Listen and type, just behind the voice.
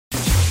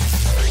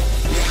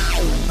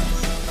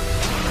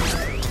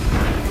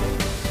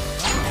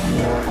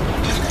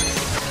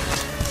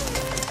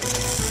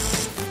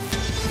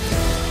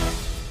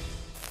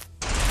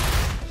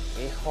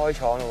開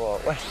廠咯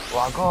喎！喂，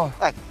華哥，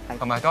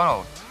同埋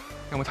Donald，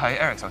有冇睇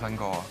Eric 首新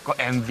歌啊？個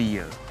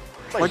MV 啊！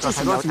我之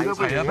前有睇過，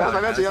係啊，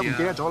大家知唔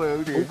記得咗你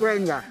好似。好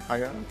grand 㗎，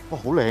係啊，哇，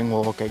好靚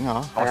喎個景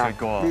啊！落雪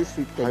歌啊！啲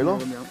雪景咁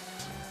樣，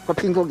個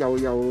編曲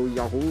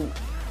又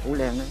好靚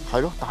咧。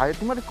係咯，但係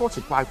點解啲歌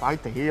詞怪怪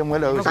地咁嘅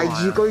咧？第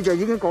二句就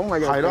已經講話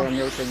又靚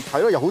又正。係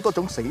咯，有好多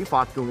種死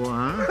法㗎喎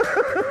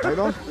嚇。係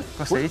咯，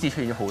個死字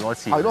出現咗好多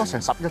次。係咯，成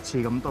11次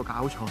咁多，搞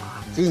錯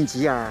啊！止唔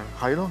止啊？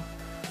係咯。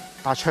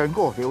但係唱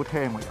歌又幾好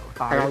聽喎又，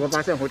係啊個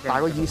把聲好聽，但係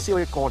個意思好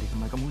似過年唔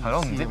係咁。係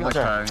咯，唔知邊個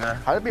唱嘅？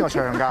係咯，邊個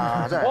唱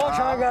㗎？真係。我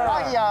唱㗎。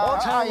哎呀，我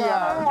唱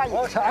啊！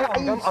我唱，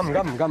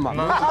唔敢問。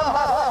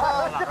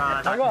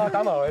大哥，我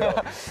打埋佢。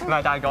唔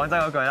係，但係講真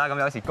嗰句啦，咁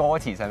有時歌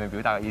詞上面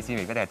表達嘅意思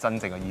未必係真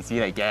正嘅意思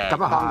嚟嘅。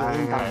咁啊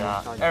係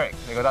啦。Eric，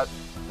你覺得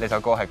你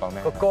首歌係講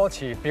咩？個歌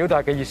詞表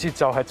達嘅意思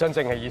就係真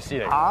正嘅意思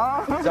嚟，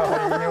就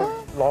係要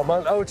羅密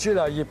歐朱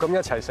麗葉咁一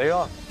齊死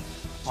咯。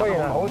雖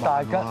然係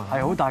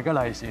好大吉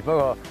利是，不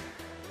過。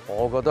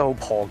我覺得好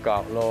破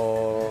格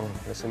咯，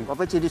我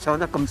不知你唱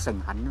得咁誠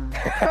懇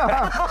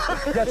啦，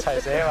一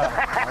齊寫嘛。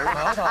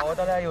嗰陣我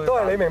覺得咧要都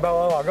係你明白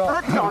我華哥。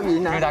當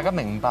然啦，要大家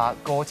明白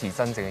歌詞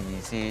真正嘅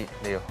意思，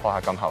你要開下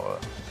金口啦。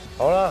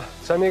好啦，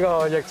趁呢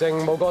個疫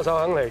症冇歌手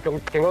肯嚟咁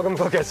勁歌金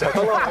曲嘅時候，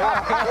等我嚟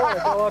啦，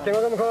勁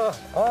歌金曲啦，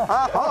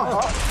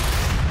好。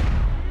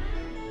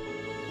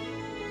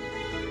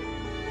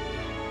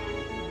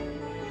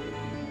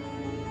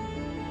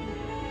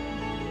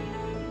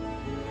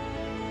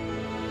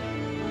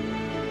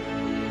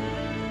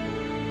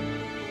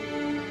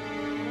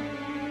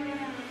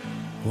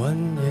瘟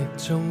疫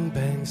中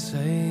病死，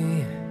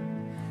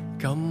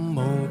感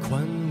冒菌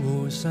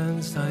互相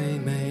細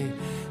味，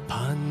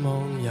盼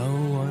望有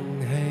運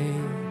氣，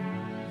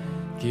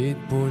結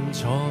伴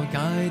坐解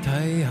體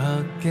客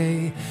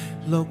機，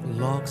碌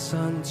落山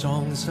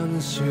葬身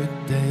雪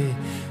地，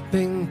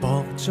冰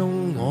雹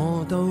中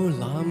我都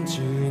攬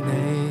住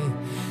你，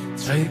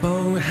齊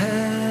步吃，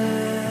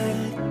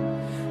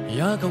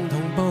也共同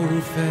報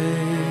廢。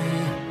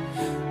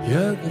若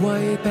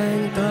胃病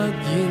突然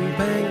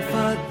病發，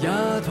也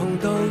同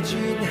道轉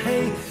氣。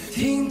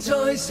天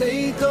災死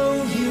都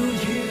要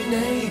與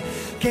你，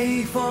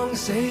饑荒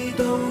死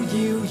都要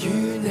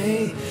與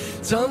你，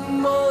怎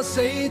麼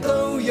死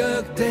都約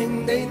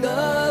定你，哪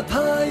怕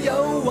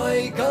有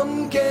違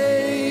禁忌。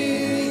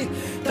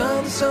擔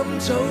心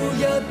早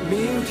一秒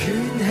斷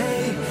氣，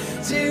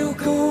照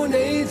顧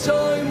你再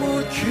沒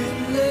權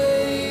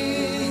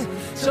利，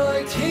在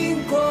天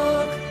國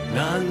難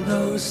道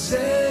捨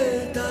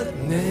得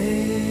你？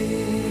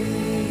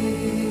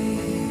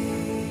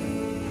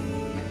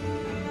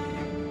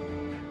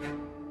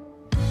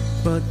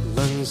不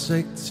吝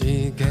惜自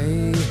己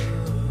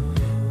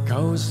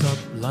，90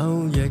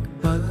樓亦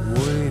不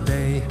會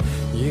避，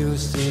要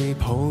是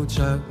抱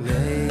着你，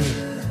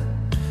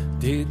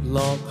跌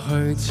落去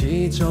始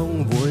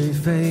終會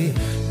飛，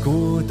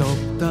孤獨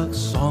得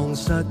喪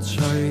失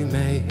趣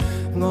味，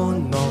安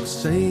樂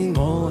死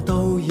我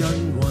都因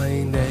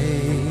為你。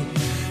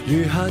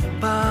如核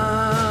爆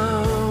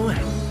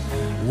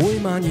會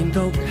蔓延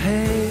毒氣，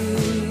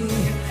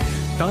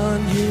但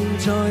願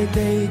在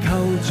地球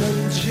盡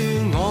處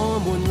我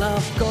們立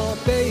個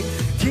碑，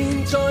天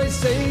災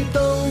死都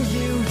要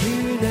與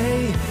你，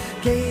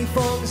饑荒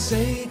死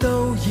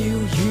都要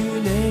與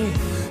你，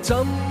怎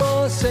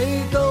麼死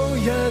都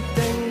約定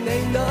你，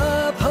哪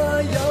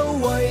怕有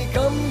違禁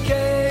忌，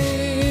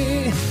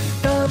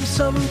擔心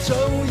早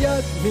一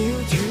秒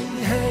斷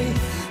氣，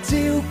照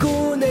顧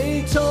你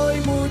再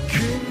沒權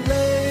利，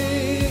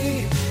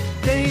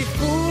地府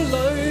裏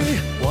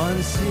還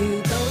是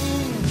等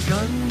緊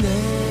你。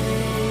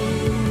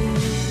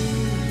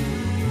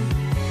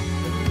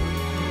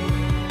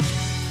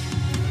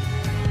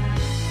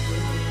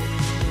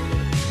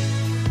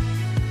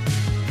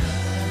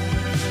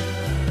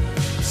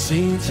是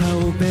籌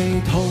備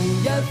同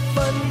一婚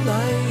禮，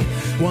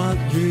或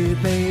預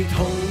備同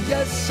一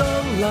喪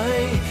禮，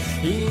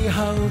以後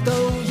都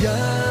一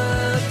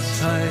齊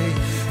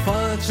化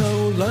做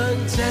兩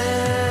隻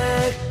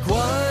鬼。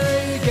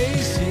幾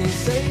時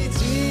死只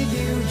要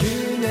與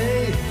你，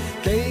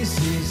幾時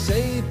死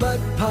不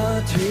怕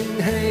斷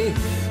氣，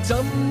怎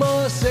麼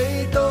死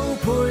都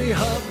配合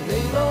你，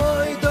愛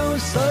到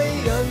使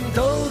人妒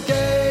忌，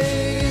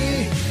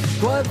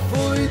骨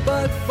灰不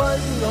分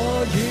我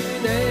與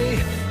你，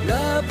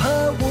哪怕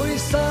會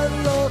散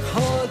落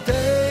河地，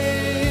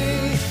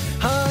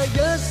下一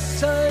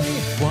世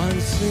還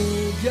是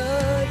一起。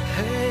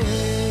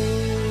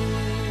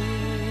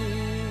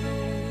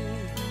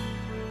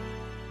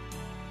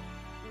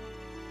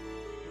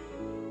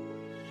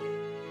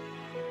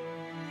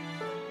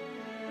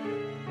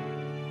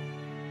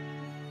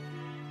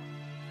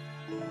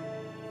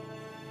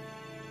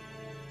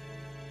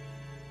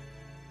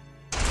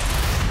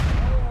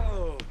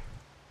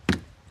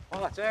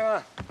哇，正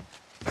啊！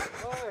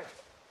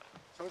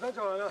重新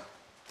做嚟啦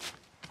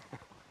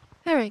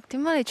 ！Eric，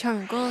 點解你唱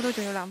完歌都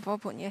仲要藍火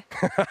盤嘅？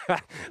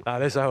嗱，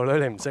你細路女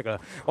你唔識啦，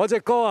我隻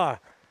歌啊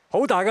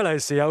好大嘅利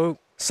是有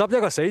11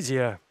個死字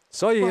啊！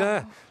所以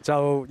咧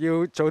就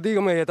要做啲咁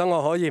嘅嘢，等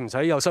我可以唔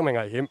使有生命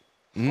危險。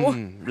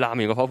攬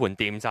完個火盤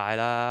掂晒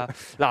啦！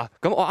嗱，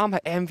咁我啱喺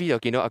MV 就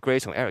見到阿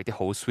Grace 同 Eric 啲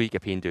好 sweet 嘅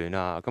片段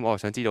啦。咁我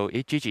想知道，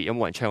咦 Gigi 有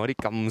冇人唱嗰啲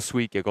咁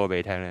sweet 嘅歌俾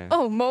你聽咧？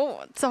哦，冇，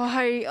就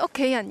係屋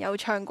企人有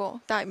唱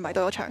過，但係唔係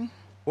對我唱。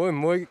會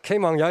唔會希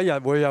望有一日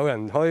會有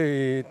人可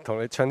以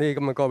同你唱啲咁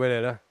嘅歌俾你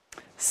咧？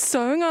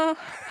想啊！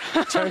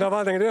長頭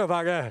髮定短頭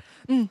髮嘅？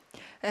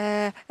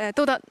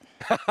都得。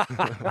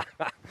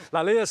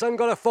嗱，你嘅新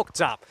歌咧複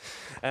雜，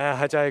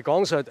係就係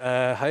講述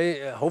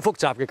喺好複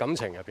雜嘅感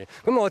情入邊。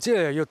咁我知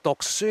你又要讀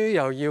書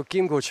又要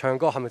兼顧唱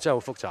歌，係咪真係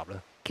好複雜咧？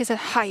其實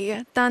係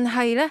嘅，但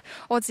係咧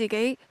我自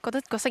己覺得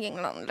個適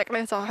應能力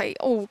咧就係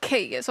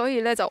OK 嘅，所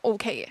以咧就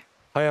OK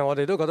嘅。係啊，我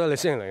哋都覺得你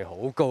適應能力好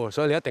高，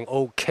所以你一定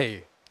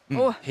OK。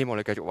好，希望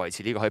你繼續維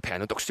持呢個可以平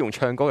到讀書同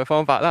唱歌嘅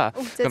方法啦。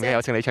咁而家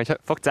有請你唱出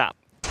複雜。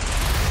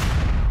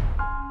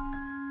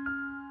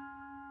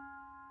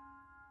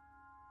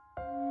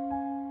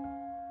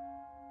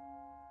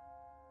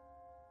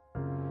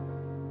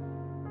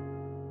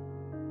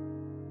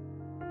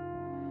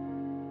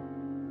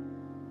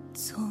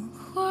从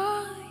花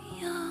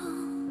样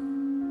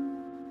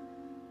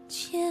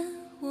牵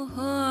我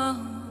后，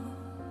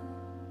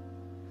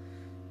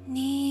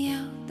你要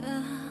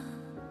的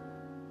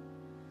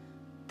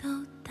都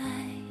带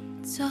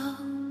走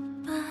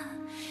吧。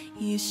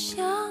也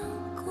想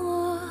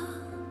过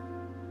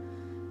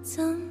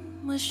怎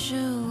么是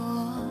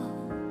我，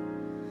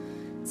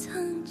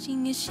曾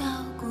经也笑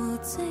过，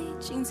最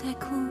近才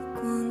哭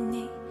过，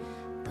你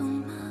懂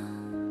吗？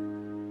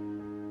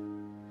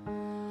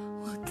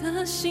我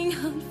的心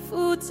很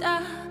复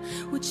杂，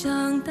我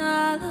长大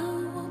了，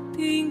我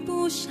并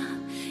不傻，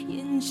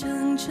眼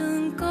睁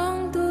睁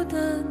共度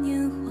的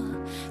年华，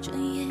转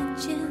眼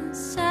间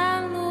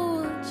散落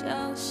我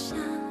脚下。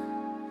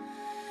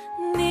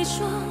你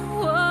说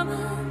我们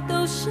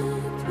都是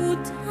普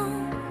通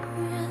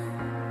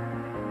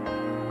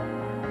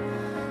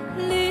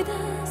人，绿的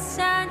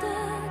散的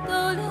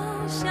都留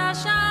下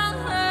伤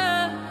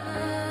痕，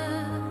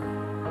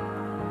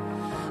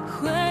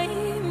回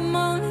忆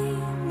梦里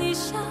你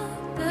笑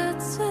的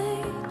最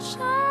真，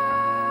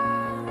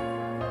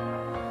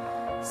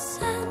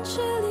散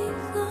聚离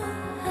合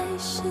还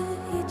是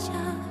一家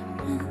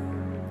人。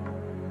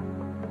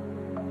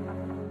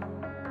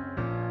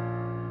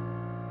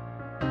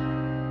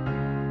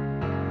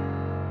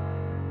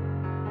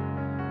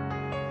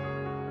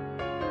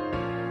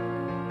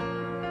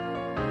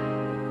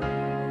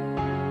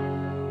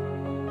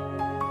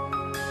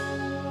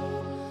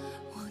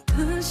我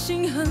的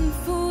心很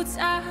复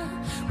杂，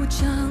我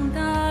长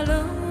大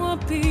了，我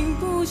并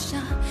不傻，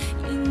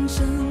眼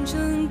睁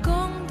睁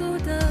共度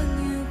的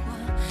年华，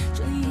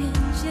转眼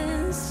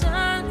间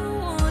散落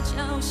我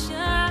脚下。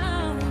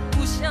我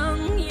不想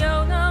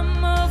要那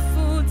么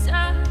复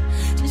杂，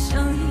只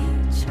想一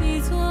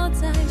起坐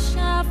在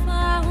沙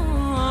发。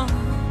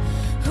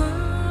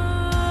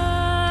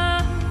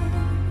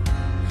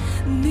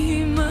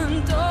你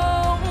们懂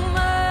吗？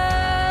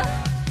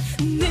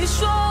你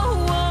说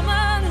我们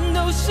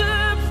都是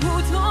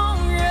普通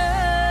人，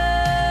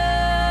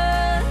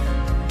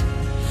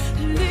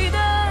绿的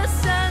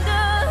散的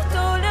都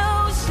留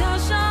下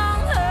伤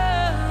痕，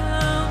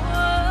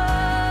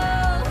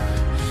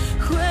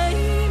回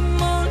忆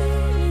梦里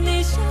你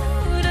笑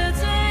的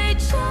最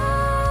真，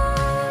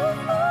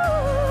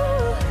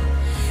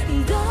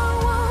但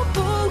我不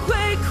会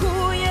哭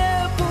也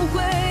不会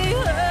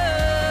恨。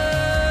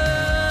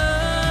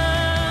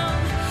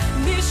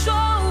你说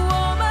我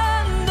们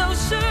都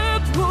是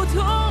普通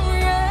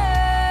人，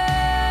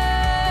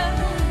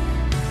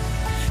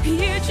一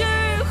句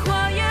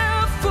话也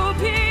抚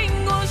平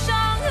过伤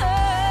痕。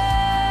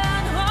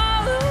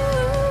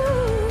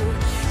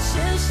现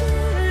实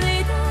里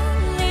的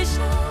你笑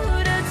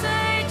的最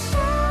真，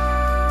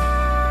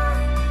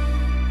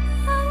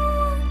但我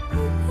不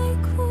会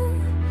哭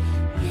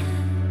也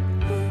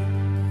不会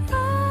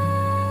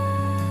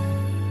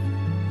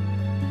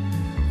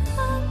恨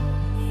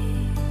你。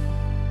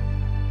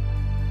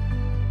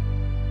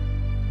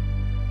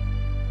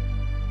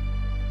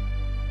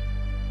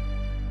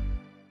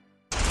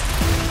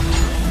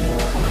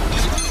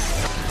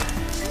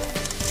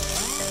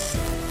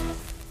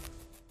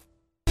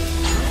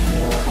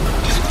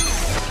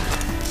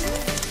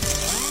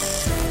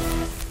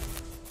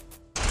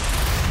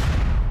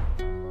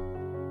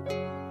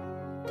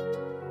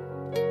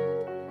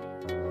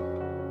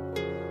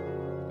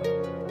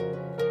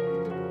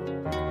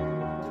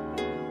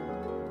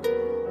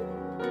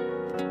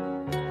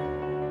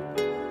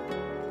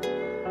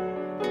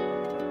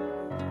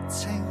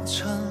青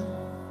春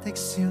的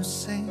笑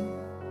聲，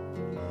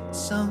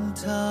滲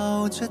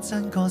透出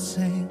真個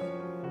性。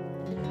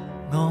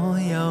我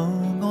有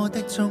我的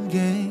蹤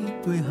跡，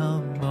背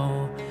後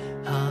無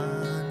限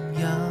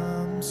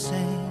任性。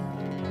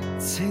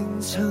青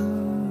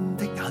春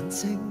的眼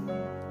睛，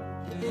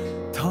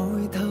抬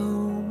頭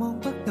望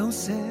不到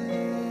星，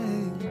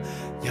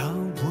也會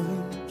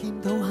見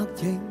到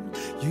黑影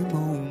與霧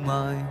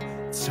霾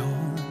在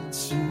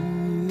處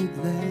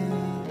理。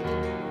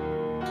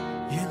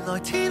原來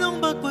天空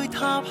不會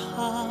塌下，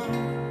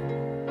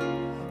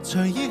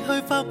隨意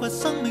去發掘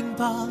生命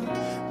吧。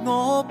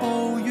我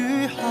暴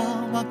雨下，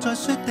或在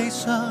雪地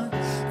上，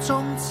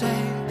種植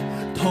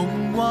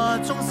童話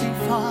中鮮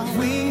花。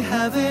We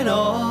have it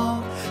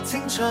all，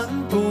 青春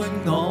伴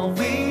我。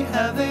We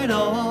have it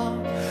all，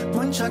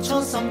 本着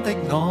初心的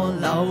我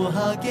留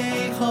下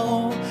記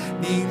號。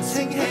年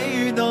青喜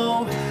與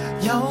怒，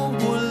有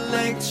活力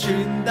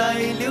傳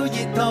遞了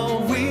熱度。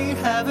We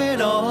have it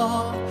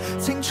all，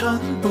 青春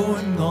伴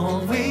我。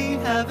We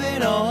have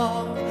it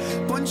all，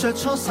 本着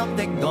初心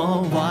的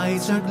我懷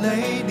着理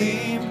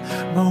念，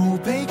無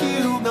比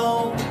驕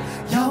傲。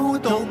有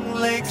動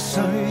力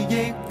誰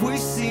亦會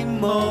羨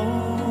慕。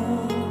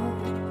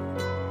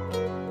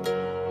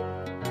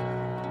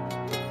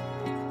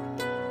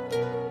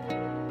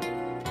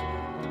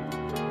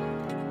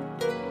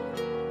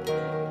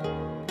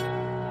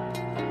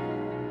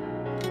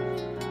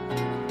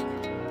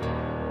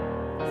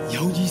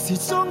有意是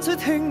裝出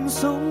輕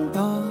鬆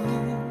吧，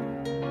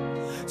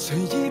隨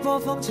意播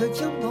放着音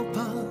樂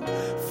吧，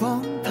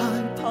放大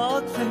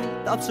魄力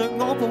踏着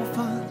我步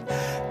伐，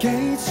記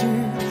住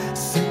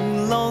承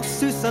諾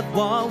說實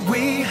話。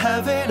We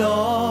have it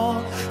all，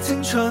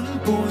 青春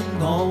伴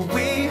我。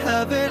We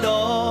have it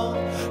all，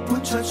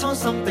 本着初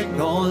心的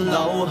我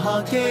留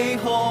下記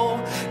號。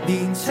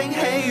年青喜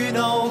與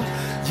怒，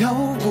有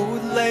活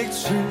力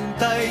傳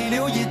遞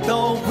了熱度。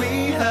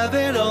We have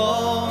it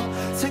all，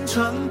 青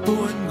春伴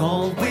我。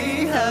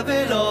We have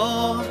it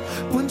all，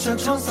 本着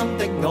初心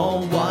的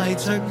我懷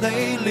着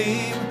理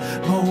念，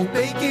無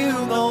比驕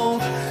傲。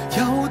有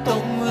動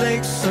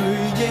力誰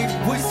亦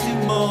會羨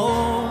慕。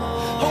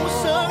好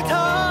想他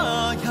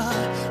日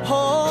可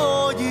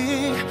以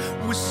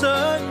活上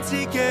自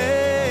己，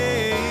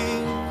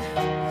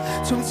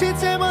從此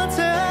這晚這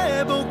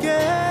部機。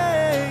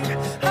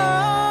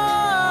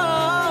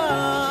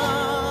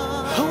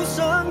好想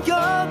今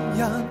日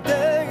的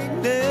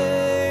你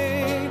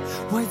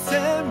為這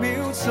秒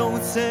做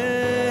證，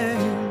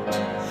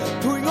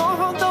陪我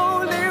看到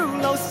了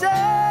流星。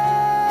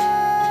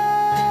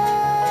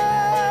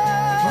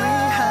We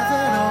have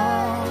it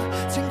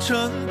all， 青春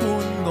伴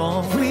我。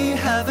We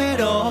have it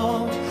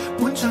all，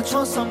 本着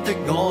初心的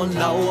我留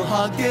下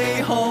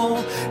記號。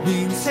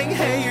年青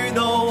喜與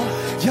怒，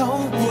有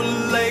活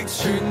力傳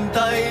遞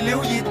了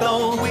熱度。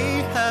We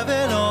have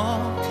it all，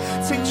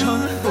 青春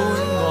伴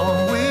我。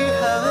We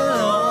have it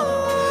all，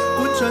 本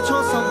着初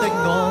心的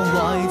我懷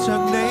着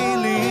理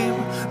念，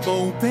無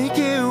比驕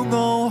傲。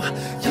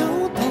有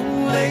動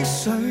力誰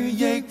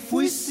亦會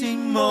羨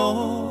慕。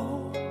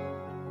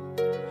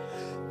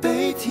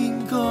比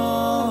天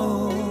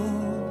高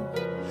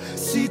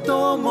是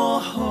多麼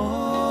好。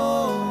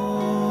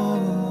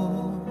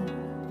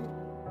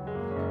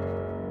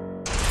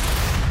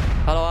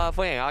Hello 啊，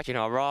歡迎阿全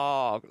同阿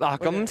Rock 嗱，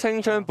咁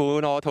青春伴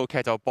我套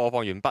劇就播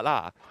放完畢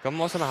啦。咁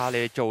我想問下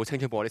你做青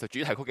春伴我呢套主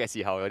題曲嘅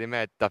時候，有啲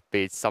咩特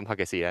別深刻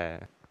嘅事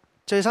咧？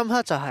最深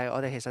刻就係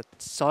我哋其實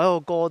所有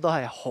歌都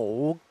係好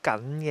緊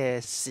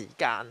嘅時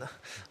間啊，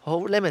好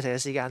limit 嘅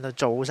時間就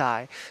做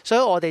晒，所以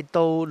我哋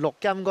到錄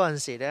音嗰陣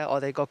時咧，我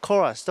哋個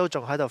chorus 都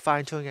仲喺度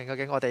fine tune 緊，究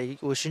竟我哋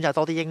會選擇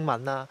多啲英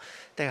文啦，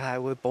定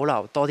係會保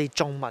留多啲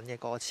中文嘅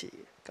歌詞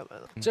咁樣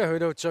咯。即係去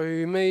到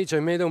最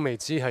尾都未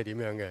知係點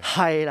樣嘅。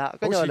係啦，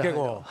跟住我哋好刺激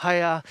喎。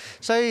係啊，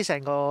所以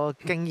成個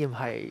經驗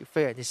係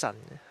非常之新嘅。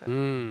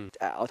嗯，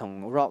我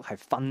同 Rock 係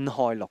分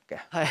開錄嘅，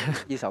係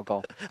呢首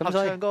歌。合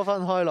唱歌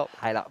分開錄。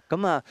係啦，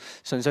咁啊，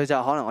純粹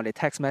就可能我哋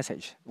text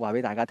message 話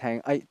俾大家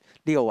聽，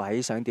呢個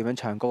位想點樣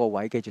唱，嗰個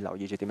位記住留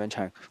意住點樣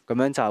唱，咁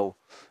樣就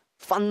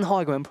分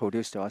開咁樣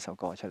produce 咗一首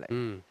歌出嚟。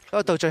不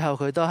過到最後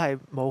佢都係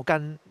冇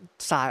跟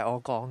晒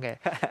我講嘅，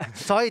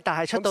所以但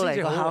係出到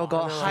嚟個效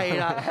果係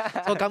啦，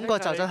個感覺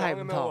就真係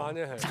唔同。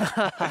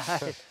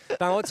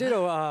但係我知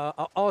道阿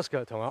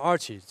Oscar 同阿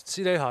Archie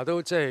私底下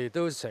都成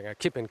日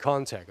keep in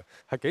contact 嘅，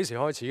係幾時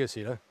開始嘅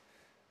事咧？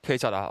其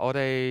實啊，我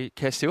哋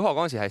其實小學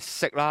嗰陣時係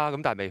識啦，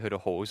咁但係未去到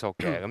好熟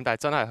嘅，咁但係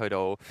真係去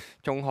到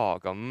中學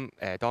咁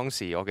當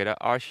時我記得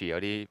Archie 有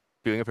啲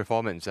表演嘅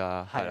performance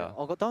啊，係啦。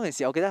我當其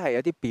時我記得係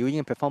有啲表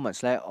演嘅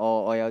performance 咧，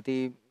我有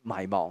啲迷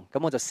茫，咁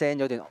我就 send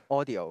咗段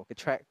audio 嘅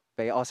track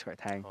俾 Oscar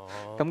聽，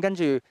咁跟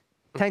住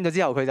聽咗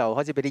之後佢就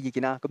開始俾啲意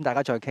見啦，咁大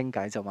家再傾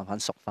偈就慢慢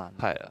熟翻。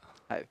係啊，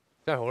係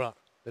真係好啦。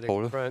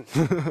好啦，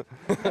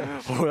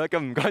好啦，咁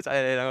唔該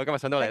晒你兩個今日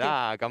上到嚟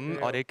啦。咁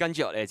我哋跟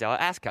住落嚟就有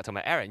Aska 同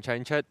埋 Aaron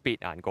唱出別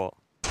眼歌。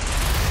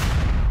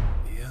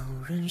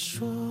有人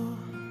說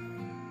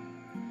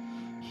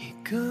一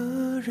個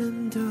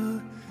人的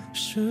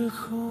時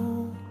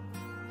候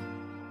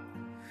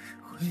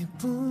會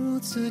不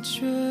自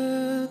覺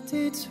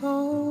低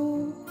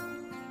頭，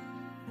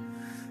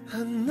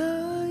按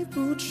捺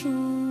不住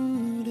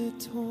的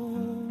痛。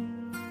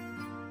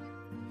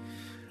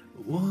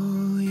我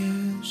也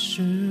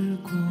試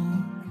過，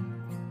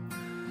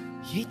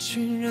一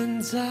群人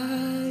在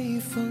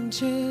房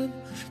間，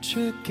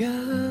卻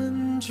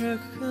感覺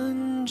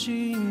很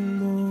寂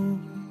寞。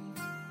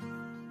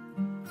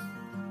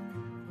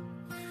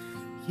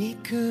一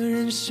个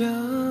人想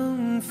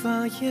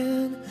发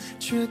言，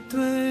却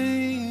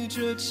对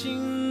着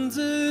镜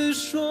子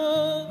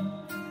说，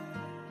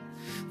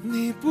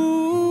你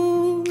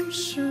不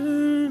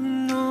是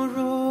懦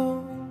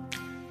弱，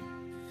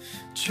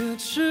却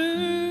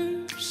只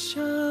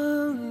想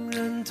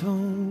认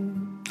同。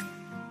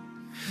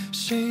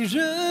谁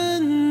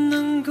人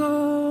能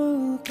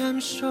够感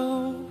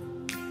受？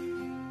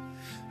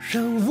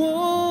让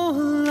我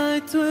来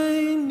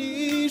对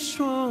你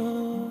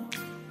说，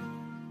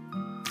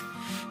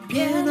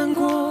别难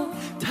过，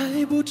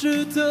太不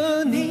值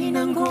得你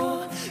难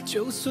过。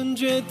就算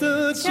觉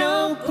得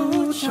脚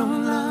步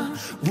重了，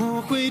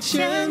我会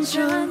牵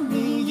着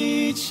你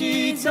一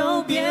起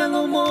走，别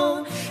落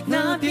寞。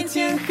那片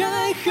天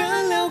还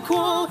很辽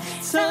阔，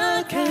擦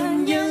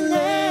干眼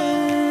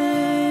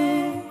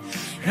泪，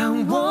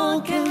让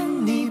我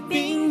跟你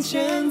并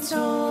肩走。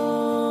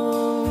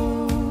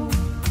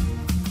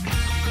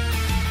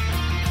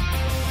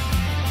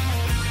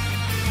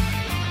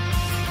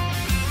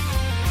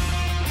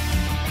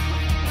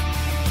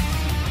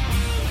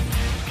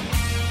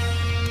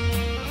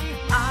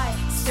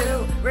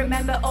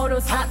Remember all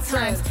those hot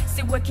times,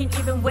 still working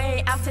even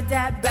way after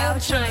that bell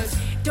chimes.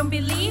 Don't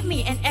believe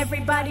me and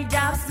everybody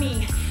doubts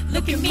me.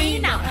 Look at me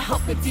now, I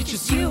hope it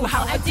teaches you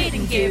how I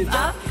didn't give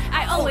up.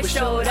 I always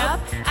showed up,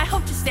 I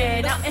hope to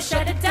stand up and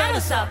shut the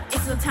doubters up.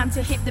 It's no time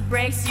to hit the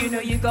brakes, you know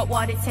you got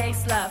what it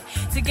takes, love.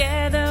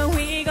 Together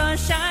we gon'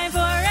 shine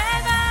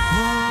forever.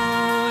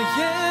 我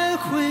也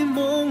会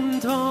懵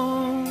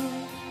懂，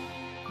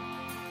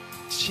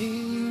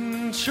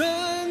青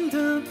春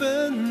的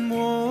本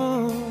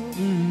我。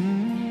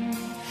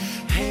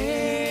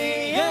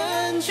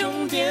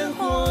中点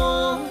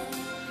火，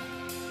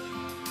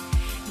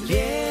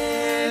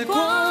烈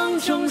光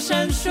中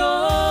闪烁。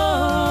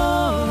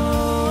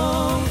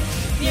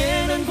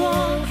别难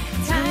过，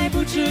太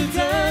不值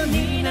得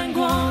你难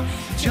过。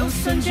就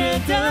算觉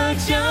得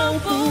脚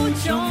步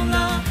重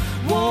了，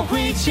我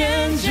会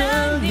牵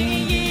着你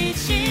一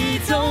起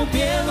走，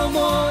别落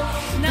寞。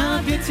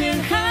那片天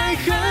还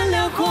很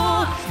辽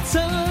阔，擦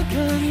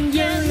干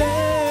眼泪，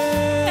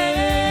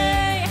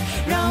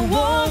让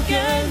我跟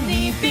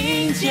你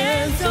并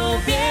肩走，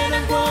别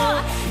难过，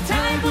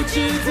太不值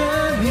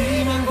得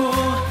你难过。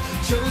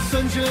就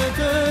算觉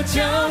得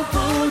脚步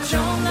重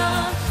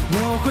了，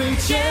我会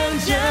牵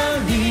着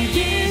你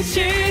一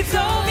起走，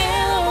别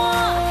落寞。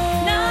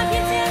那片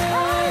天还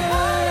很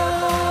辽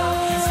阔，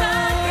擦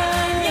干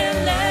眼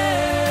泪，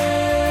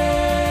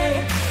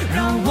让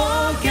我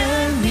跟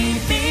你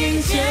并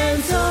肩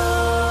走。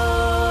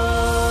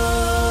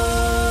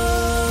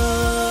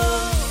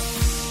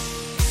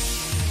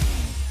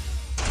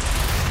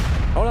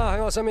好啦，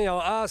喺我身邊有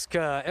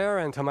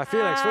Ask、Aaron 同埋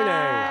Felix， 歡迎。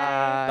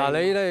嗱，你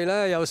哋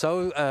咧有首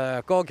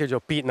歌叫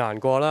做《別難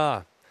過》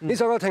啦。呢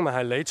首歌聽聞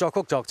係你作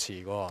曲作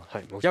詞嘅喎，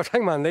係。又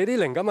聽聞你啲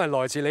靈感係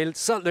來自你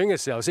失戀嘅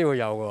時候先會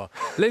有嘅喎。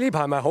你呢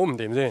排咪好唔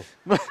掂先？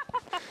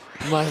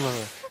唔係，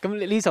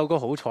咁呢首歌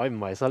好彩唔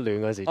係失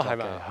戀嗰時作嘅，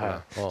係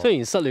啊。雖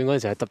然失戀嗰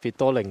陣時係特別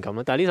多靈感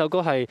啦，但係呢首歌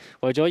係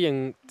為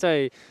咗即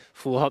係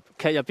符合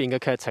劇入邊嘅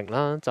劇情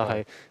啦，就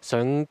係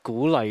想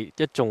鼓勵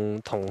一眾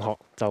同學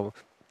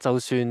就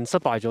算失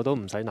敗咗都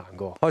唔使難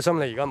過。開心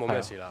你而家冇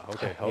咩事啦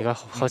 ，OK， 好，而家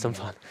開心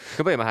翻。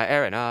咁不如問下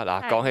Aaron 啦，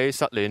嗱，講起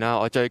失戀啦，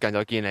我最近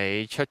就見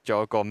你出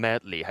咗個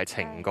medley 係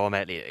情歌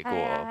medley 嚟嘅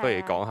喎，不如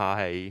講下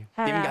係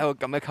點解會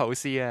咁嘅構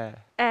思啊？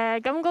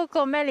咁嗰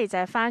個 medley 就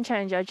係翻唱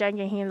咗張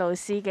敬軒老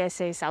師嘅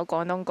4首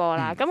廣東歌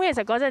啦。咁其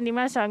實嗰陣點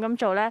解想咁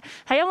做咧？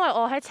係因為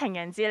我喺情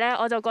人節咧，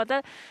我就覺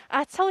得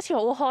好似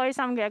好開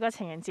心嘅一個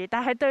情人節。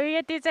但係對於一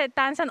啲即係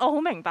單身，我好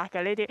明白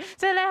嘅呢啲，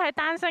即係咧喺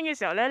單身嘅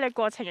時候咧，你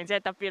過情人節係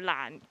特別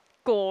難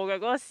過嘅嗰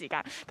個時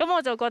間。咁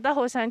我就覺得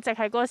好想藉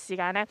喺嗰個時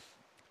間咧，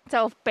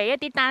就俾一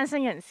啲單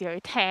身人士去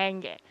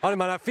聽嘅。我哋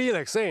問下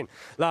Felix 先，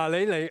嗱，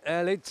你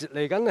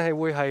嚟緊係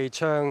會係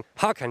唱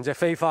黑芹隻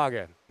飛花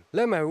嘅。你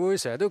係咪會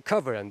成日都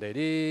cover 人哋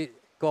啲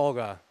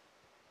歌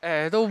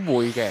㗎？都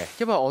會嘅，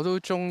因為我都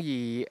中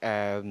意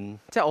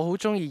即係我好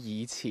中意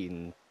以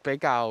前比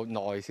較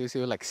耐少少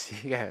歷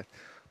史嘅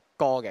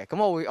歌嘅。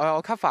咁我有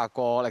cover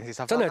過零時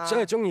10分啦。真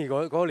係中意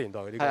嗰個年代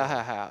嗰啲歌。係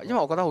啊，因為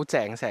我覺得好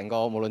正，成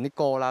個無論啲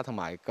歌啦同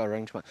埋個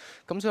arrangement。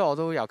咁所以我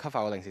都有 cover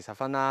過零時10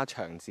分啦、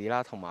長子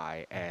啦同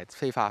埋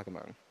飛花咁樣。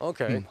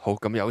OK，好，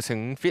咁有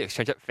請 Felix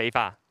唱出飛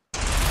花。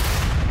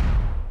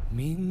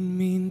綿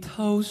綿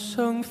頭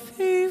上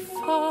飛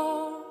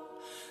花，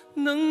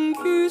能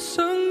遇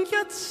上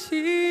一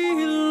次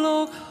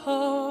落下，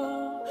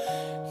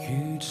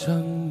如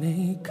像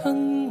你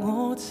跟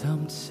我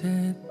暫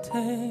借的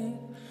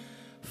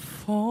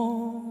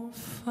火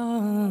花。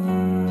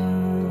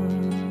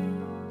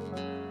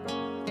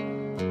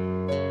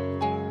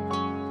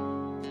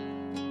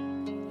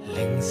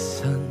凌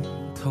晨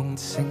同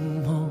靜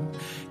默，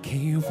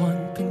奇幻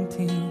冰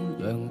雕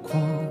亮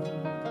光。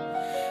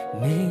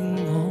你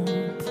我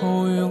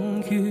抱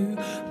擁於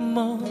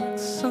陌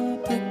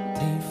生的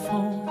地方，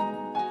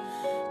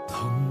同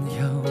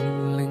遊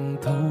令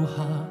倒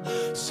下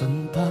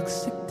純白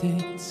色的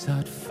札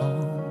幌。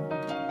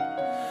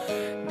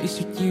你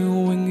說要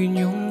永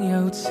遠擁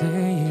有這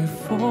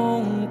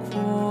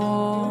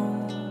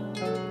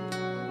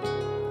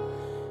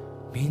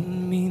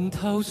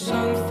頭上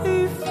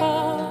飛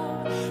花，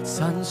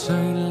散碎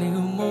了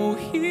無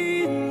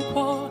牽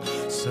掛。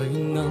誰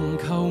能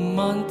求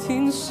漫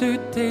天雪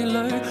地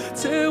裏，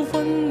這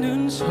溫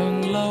暖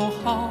長留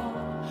下？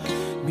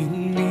綿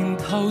綿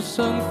頭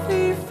上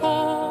飛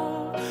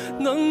花，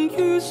能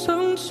遇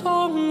上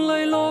壯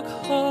麗落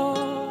霞。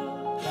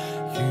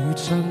如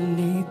像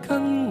你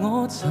跟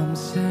我暫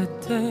射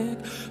的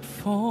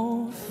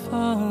火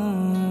花。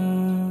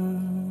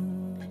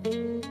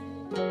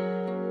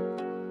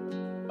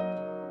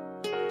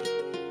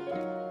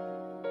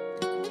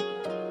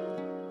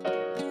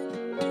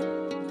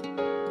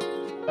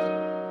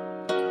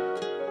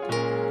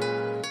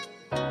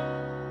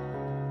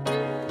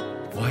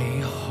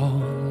為何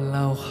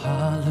流下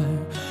淚，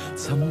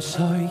浸在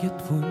一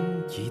碗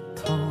熱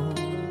湯？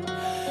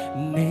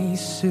你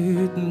說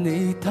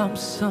你擔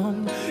心，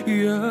若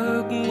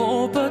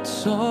我不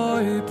在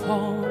旁，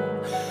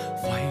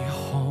為何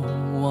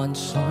還在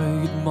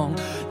遠望？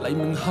黎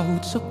明後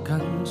捉緊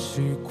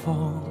曙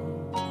光。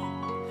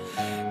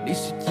你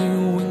說要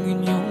永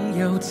遠擁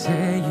有這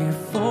夜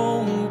風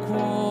光，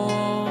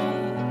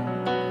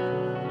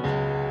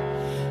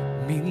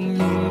綿綿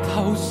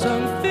頭上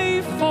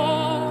飛花，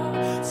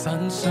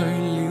散碎了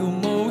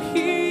無牽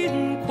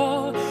掛。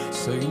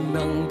誰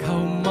能求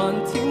漫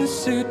天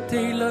雪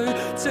地裏，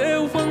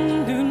這溫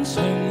暖長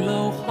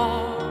留下？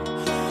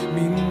綿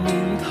綿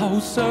頭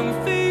上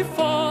飛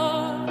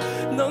花，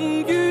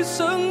能遇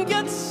上一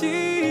次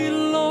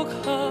落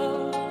霞。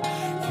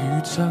如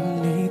像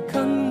你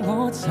跟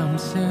我暫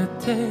射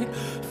的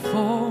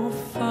火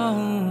花。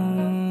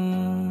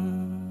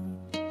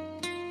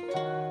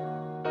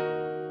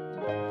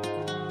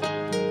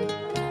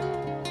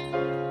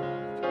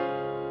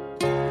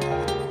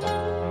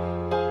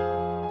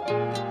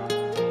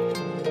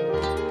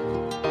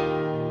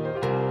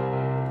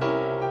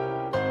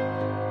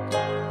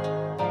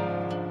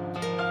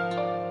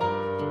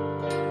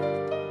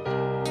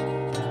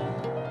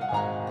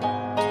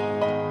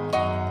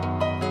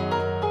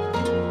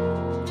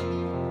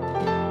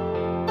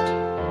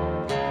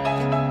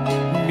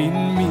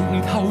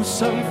頭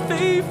上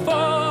飛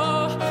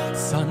花，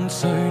散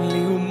碎了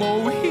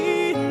無牽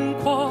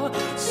掛。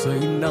誰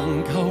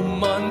能求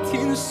漫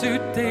天雪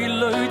地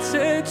裏，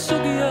這足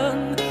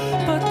印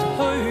不虛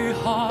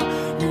下？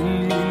綿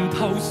綿頭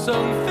上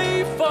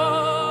飛花，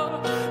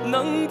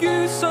能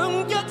遇上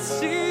一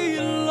次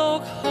落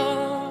霞。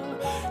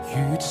如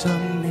像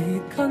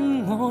你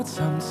跟我暫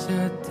射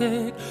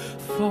的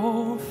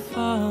火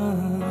花，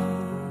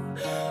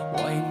懷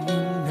念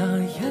那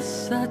一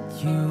剎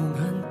耀眼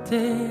的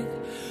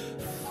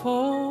火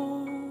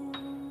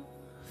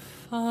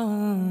花。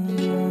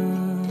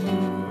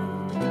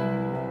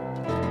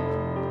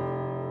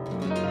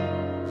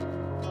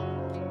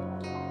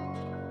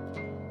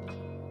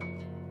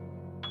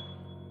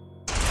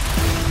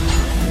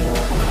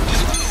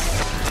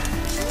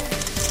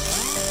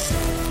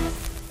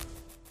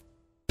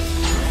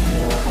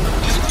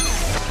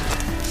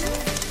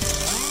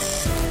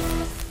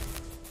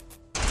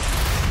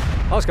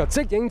Oscar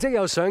即影即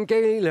有相機，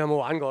你有冇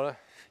玩過咧？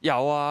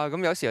有啊，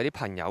咁有時有啲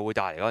朋友會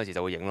帶嚟嗰陣時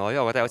就會影咯，因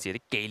為我覺得有時啲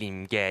紀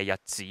念嘅日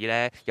子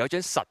咧，有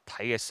張實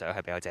體嘅相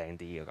係比較正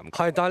啲嘅感覺。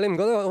係，但係你唔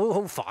覺得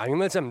好煩嘅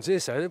咩？即係唔知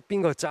成日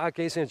邊個揸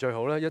機先係最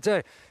好咧？又即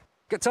係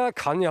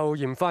揸近又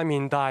嫌塊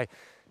面大，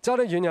揸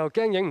得遠又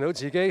驚影唔到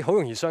自己，好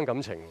容易傷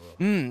感情。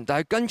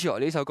但係跟住我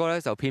呢首歌咧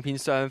就偏偏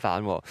相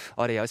反喎。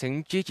我哋有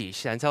請 Gigi、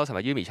上秋同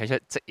埋 Yumi 唱出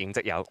即影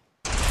即有。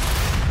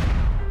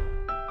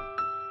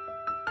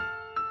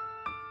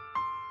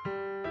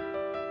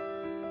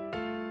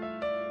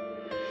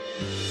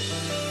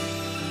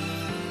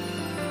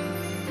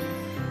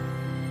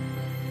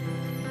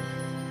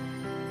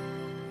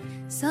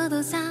數到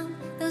3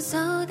倒數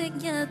的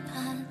一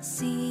拍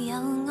是有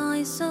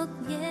愛縮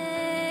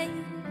影，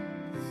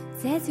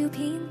這照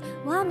片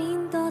畫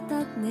面多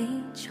得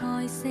你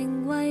才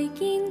成為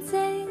見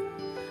證，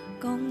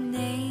共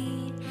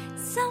你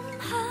深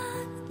刻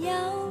友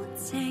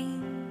情，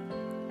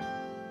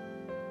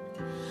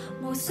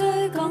無需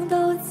講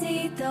都知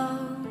道，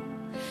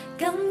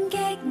感激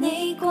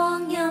你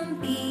光陰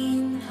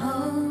變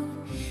好，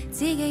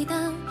只記得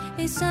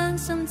你傷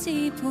心支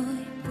配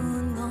伴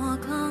我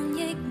抗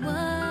抑鬱，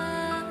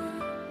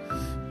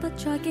不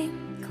再經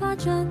誇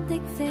張的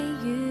蜚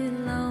語，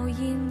流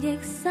言亦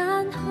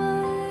散去，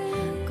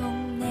共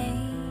你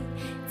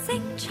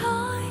精彩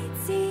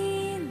之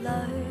旅，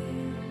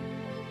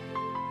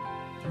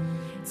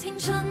青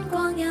春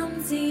光陰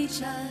之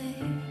最，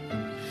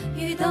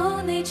遇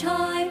到你才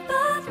不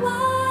畏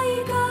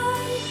懼，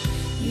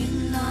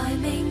原來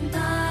明白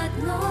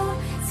我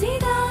只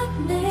得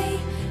你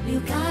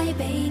了解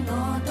比我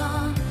多，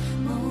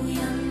無人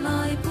來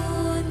伴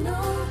我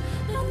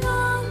落暗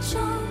中，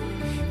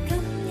感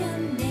恩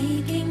你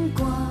經過，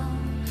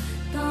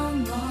當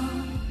我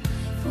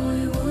徘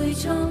徊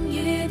中雨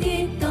跌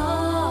倒，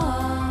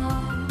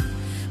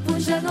伴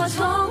着我闖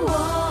禍。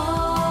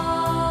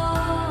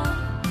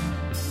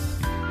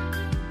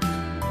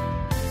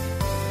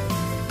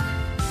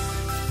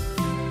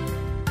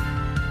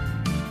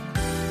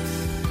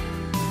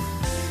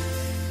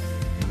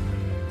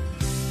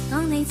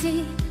未知，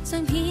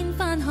相片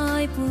翻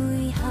開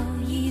背後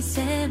已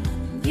寫文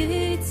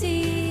與字。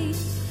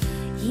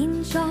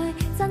現在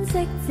珍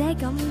惜這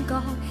感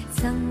覺，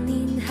曾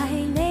連繫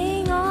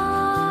你我。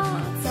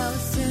就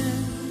算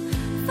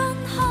分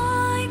開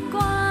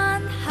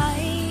關係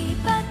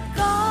不改，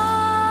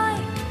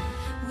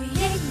回憶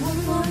滿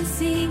滿是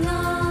愛，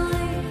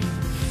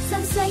珍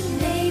惜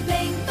你並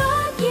不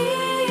意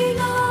外。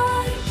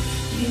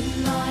原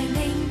來明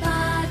白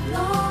我，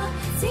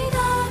只得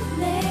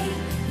你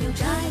了解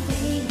比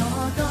我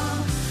多，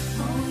無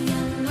人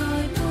來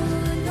伴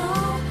我，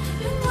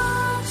戀話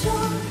中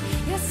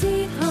也試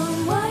圖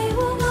維護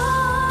我，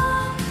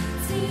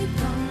知道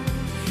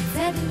這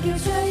定叫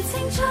最青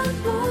春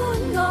本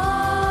我，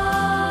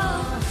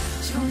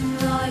從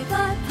來不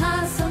怕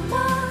什麼，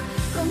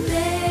共你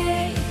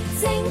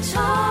精彩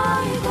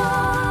過。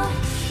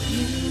原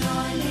來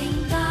明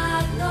白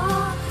我，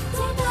只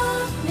得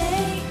你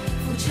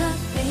付出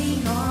比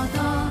我多，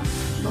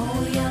無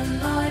人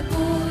來伴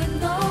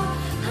我，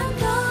很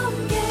感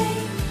激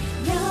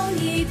友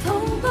誼同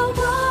步過，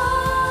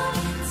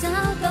找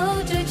到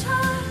最初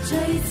最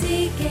知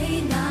己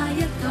那一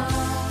個，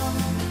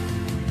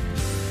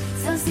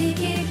就是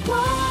結果。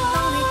當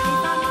你睇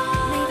返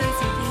你對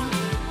前片，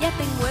一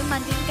定會問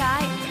點解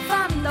返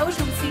唔到從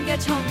前嘅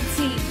從前，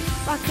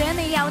或者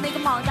你有你嘅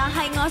忙，但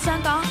係我想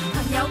講，朋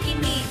友見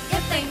面一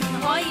定唔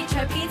可以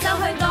隨便走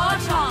去躲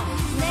藏，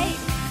你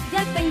一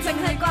定淨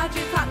係掛住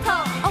拍拖，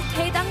屋企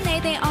等你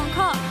哋 on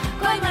call，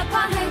 閨蜜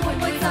關係會唔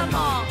會就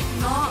忘？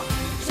我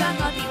將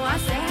個電話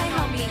寫喺後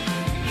面，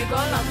如果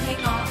諗起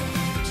我，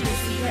隨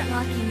時約我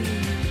見面。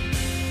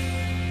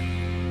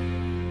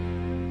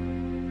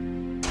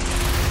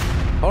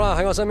好啦，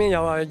喺我身邊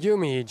有啊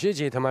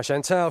Yumi、Gigi 同埋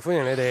Chantel， 歡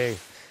迎你哋。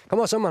咁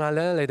我想問下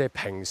咧，你哋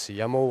平時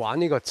有冇玩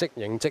呢個即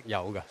影即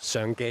有嘅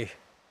相機？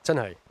真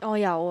係我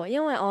有啊，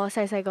因為我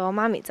細細個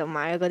媽咪就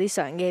買咗嗰啲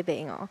相機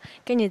俾我，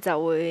跟住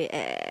就會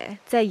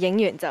即係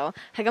影完就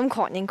係咁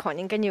狂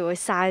影，跟住會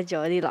嘥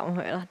咗啲諗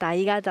佢咯。但係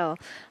依家就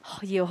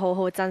要好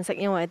好珍惜，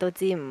因為都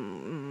知即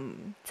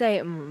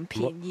係唔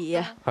便宜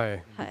啊。係，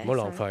唔好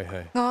浪費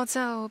係。我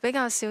就比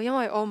較少，因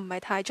為我唔係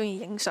太中意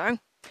影相，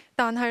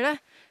但係呢，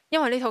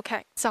因為呢套劇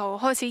就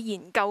開始研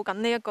究緊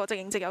呢一個即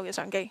影即有嘅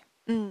相機。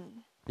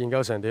研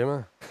究成點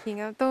啊？研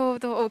究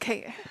都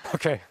OK 嘅。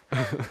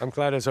OK，I'm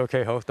glad it's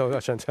OK。好，到阿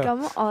Chantel。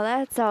咁我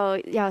咧就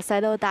由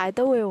細到大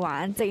都會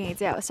玩即影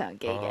即有相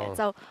機嘅，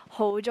就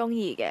好中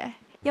意嘅。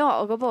因為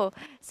我嗰部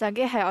相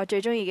機係我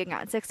最中意嘅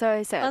顏色，所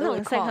以成日都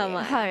會狂影。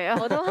係啊，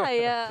我都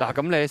係啊。嗱，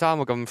咁你三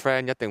個咁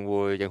friend，一定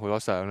會影好多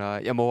相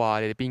啦。有冇話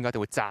你哋邊個一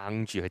定會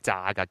爭住去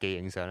揸架機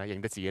影相咧，影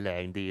得自己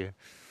靚啲嘅？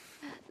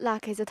嗱，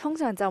其實通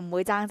常就唔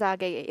會爭揸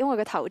機嘅，因為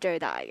個頭最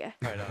大嘅，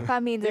塊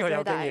面就最大。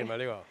呢個有經驗啊，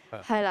呢個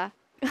係啦。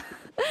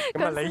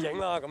咁啊，你影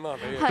啦，咁啊，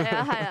俾係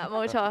啊，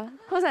冇錯。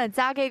通常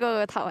揸機嗰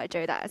個頭係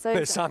最大，所以。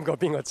你哋三個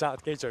邊個揸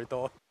機最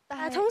多？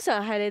但係通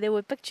常係你哋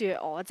會逼住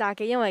我揸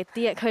機，因為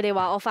佢哋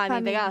話我塊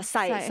面比較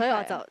細，所以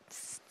我就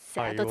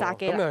成日都揸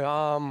機。咁又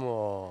啱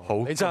喎。好，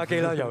你揸機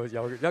啦，由今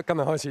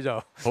日開始就。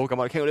好，咁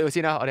我哋傾到呢度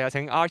先啦。我哋有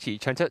請 Archie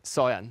唱出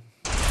傻人。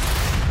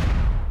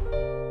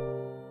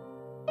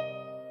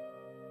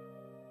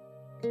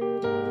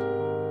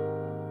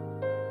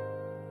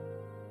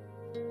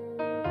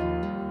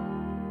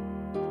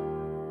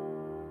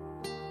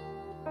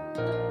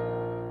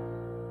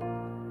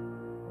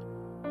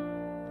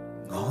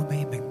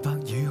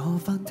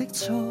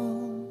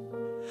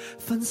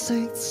分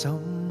析怎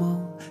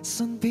麼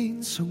身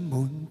邊充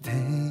滿敵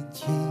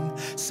意，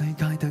世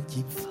界突然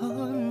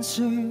翻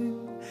轉，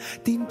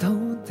顛倒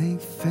的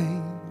非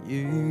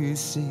與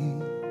是，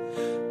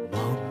忘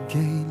記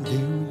了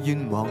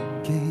願忘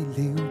記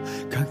了，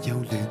卻又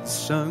聯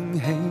想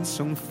起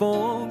重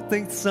複的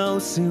嘲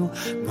笑，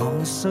我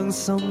傷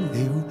心了，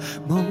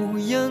無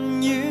人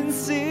遠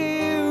照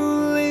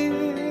料，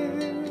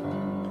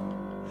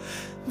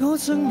我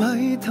像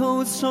迷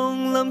途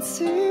叢林，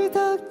只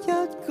得一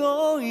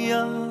個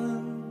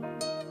人，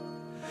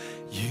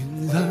原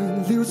諒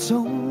了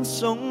種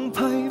種批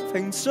評，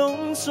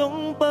種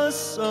種不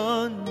信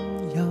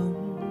任，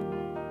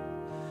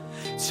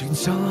情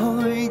在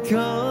緊，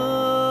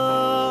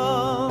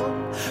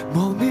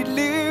磨滅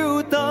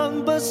了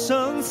但不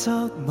想責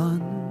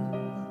問，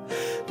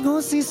我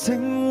是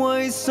成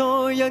為傻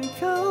人，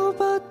搞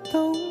不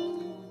懂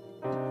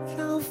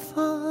教訓。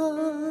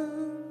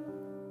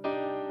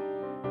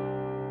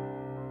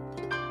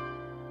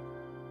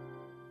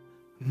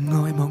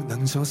愛莫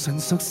能助神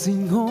屬是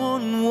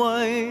安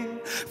慰，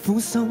苦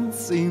心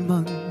自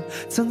問，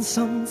真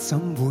心怎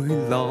會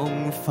浪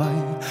費？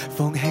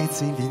放棄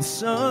自憐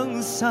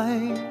傷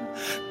勢，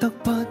得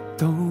不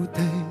到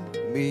的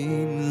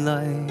勉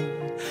勵，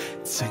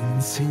靜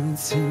悄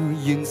悄，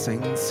怨靜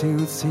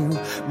悄悄，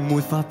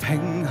沒法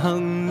平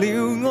衡了，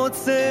我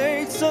即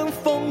將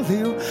瘋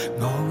了，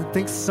我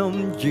的心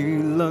如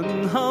淪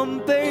陷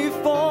被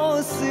火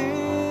燒。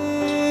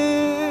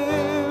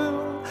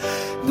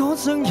我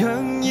像羊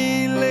兒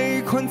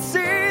離群，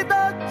只得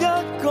一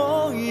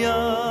個人，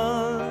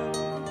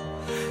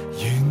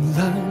原諒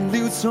了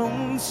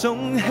種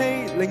種氣，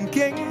靈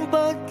境不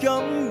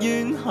敢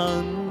遠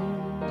行，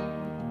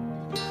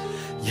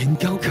仍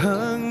舊強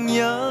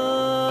忍，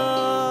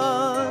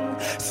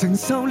承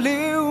受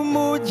了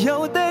沒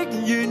有的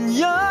原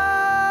因，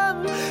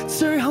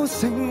最後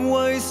成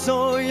為傻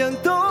人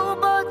都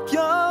不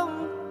敢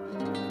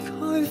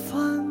區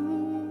分。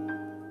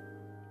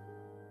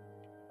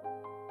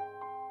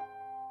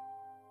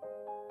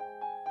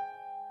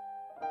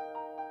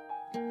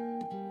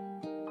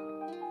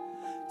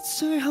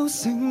最後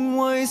成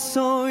為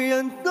傻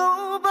人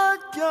都不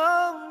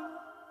敢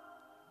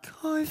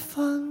區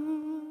分。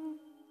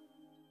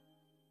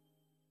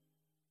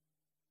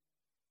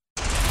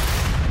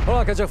好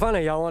啦，繼續翻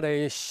嚟有我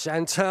哋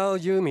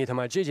Chantel、Yumi 同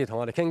埋 Gigi 同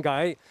我哋傾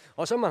偈。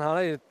我想問下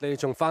咧，你哋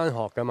仲翻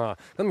學噶嘛？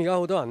咁而家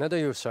好多人咧都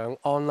要上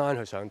online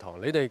去上堂，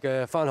你哋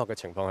嘅翻學嘅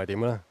情況係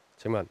點咧？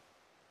請問？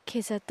其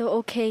實都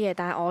OK 嘅，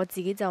但係我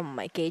自己就唔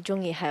係幾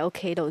中意喺屋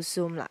企度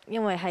Zoom 啦，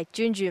因為係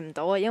專注唔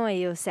到啊，因為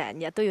要成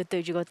日都要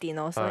對住個電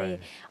腦，所以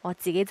我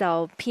自己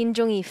就偏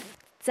中意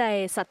即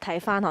係實體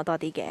翻學多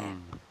啲嘅。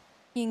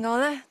而我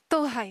呢，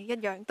都係一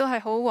樣，都係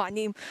好懷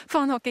念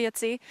翻學嘅日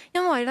子，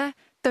因為呢，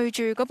對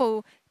住嗰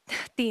部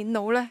電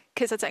腦呢，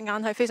其實隻眼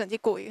係非常之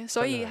攰嘅，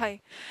所以係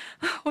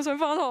好想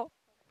翻學。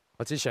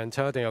我知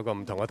Chantel 一定有個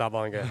唔同嘅答案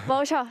嘅。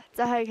冇錯，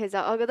就係其實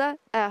我覺得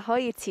可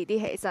以遲啲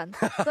起身，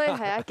所以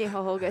係一件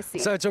好好嘅事。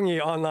所以中意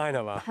online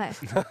係嘛？係。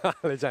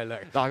你真係叻。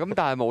嗱，咁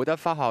但係冇得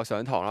翻學校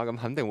上堂啦，咁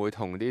肯定會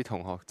同啲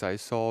同學仔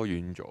疏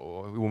遠咗，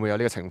會唔會有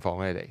呢個情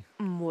況咧？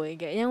你哋？唔會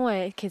嘅，因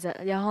為其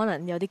實有可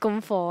能有啲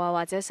功課啊，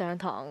或者上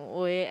堂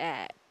會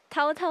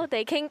偷偷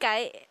地傾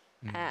偈。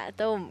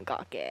都唔覺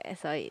嘅，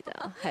所以就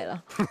係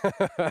咯。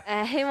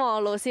希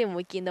望老師唔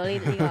會見到呢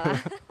個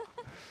啦。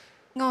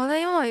我呢，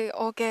因為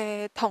我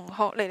嘅同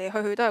學嚟嚟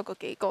去去都有個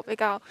幾個比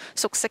較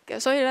熟悉嘅，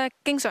所以呢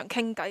經常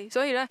傾偈，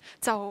所以呢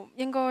就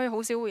應該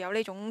好少會有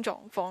呢種狀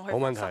況去。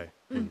冇問題。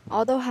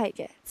我都係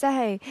嘅，即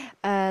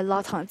係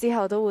落堂之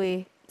後都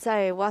會即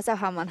係 WhatsApp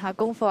下問下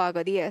功課啊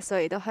嗰啲嘢，所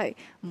以都係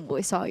唔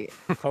會疏遠。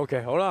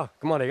OK， 好啦，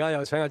咁我哋而家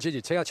有請阿 Gigi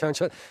即刻唱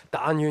出《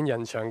但願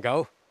人長久》。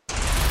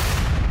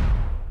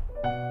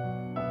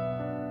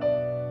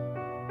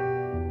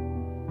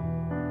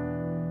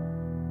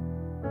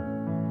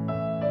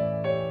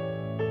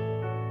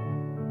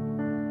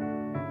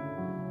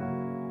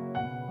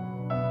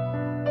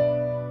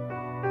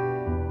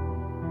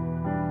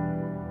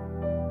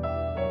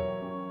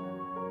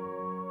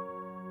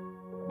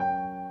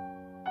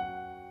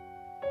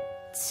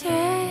這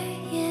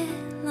夜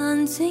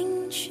闌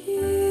靜處，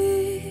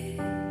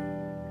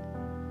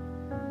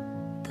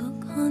獨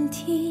看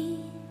天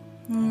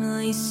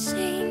涯星，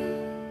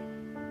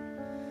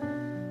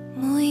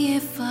每夜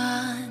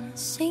繁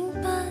星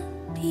不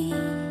變，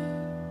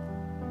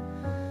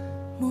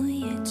每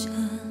夜像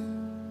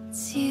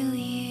照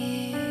耀。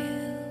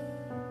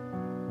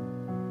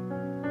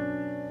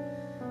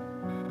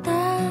但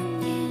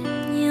願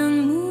人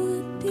沒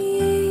變，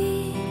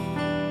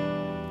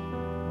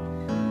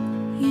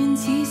願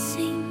此生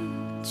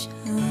長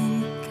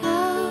久，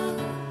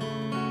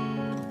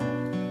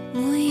每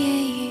夜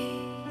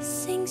如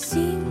星閃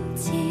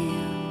照，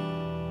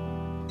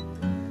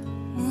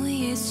每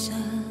夜常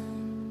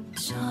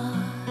在。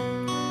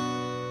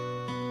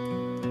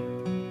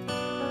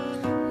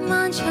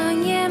漫長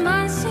夜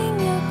晚星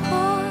若可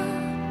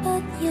不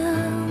休，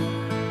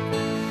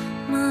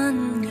萬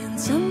人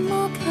怎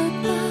麼卻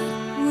不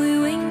會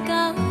永久？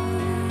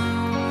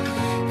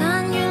但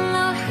願留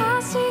下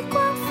時光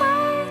揮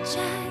着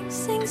星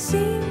閃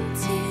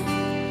照，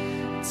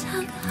漆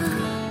黑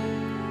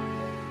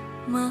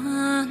漫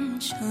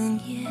長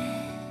夜。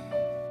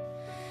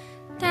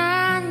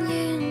但願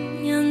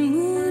人沒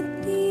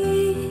變，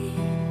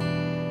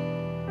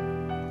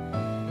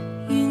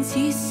願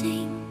此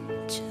生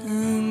長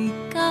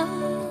久，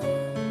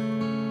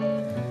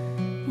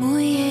每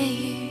夜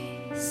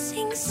如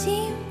星閃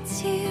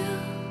照，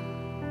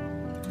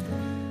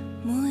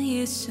每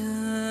夜常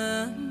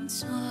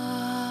在。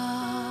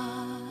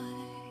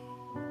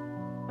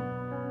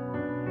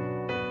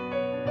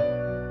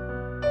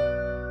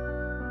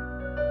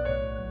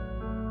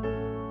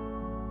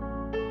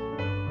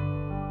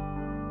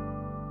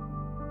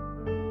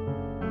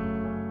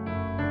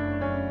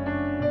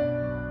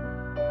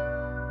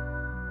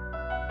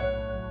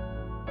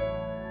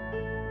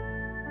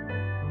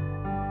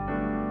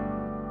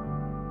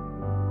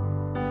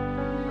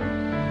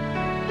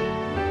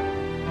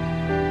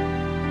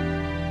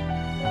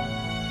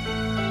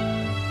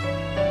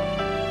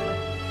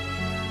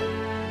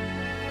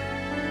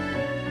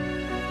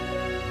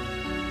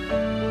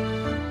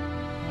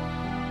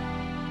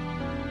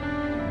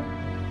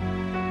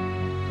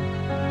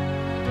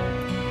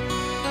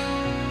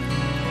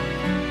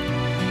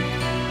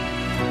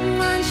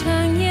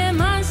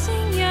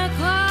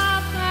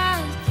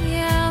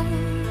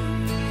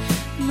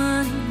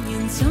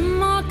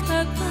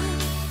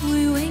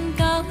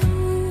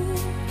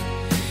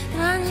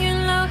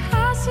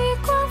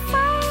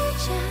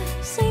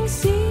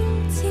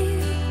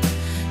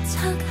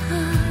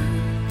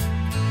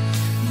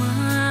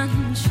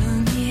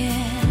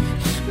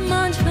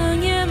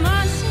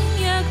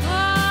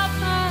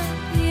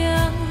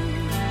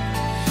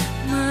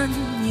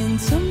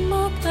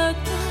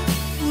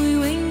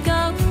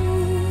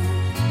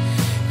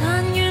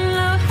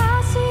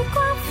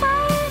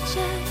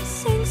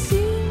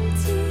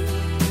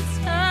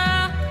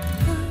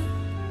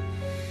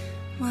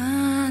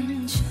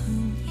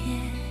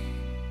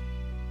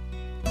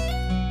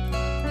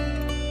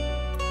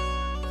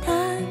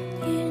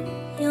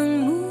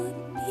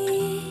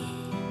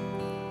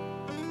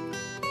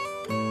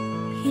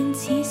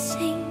似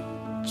星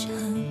長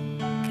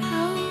久，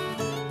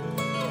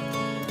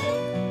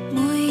每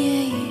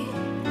夜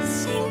如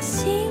星閃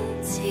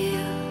照，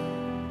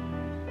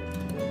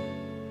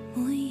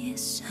每夜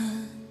常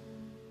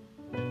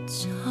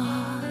在。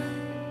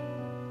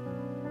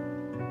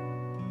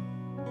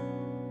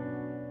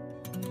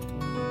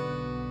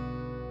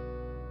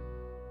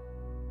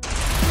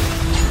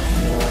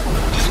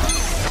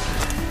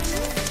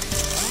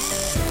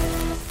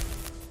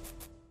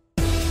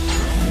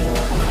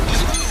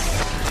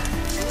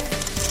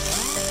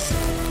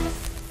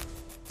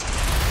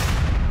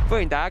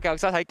歡迎大家繼續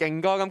收睇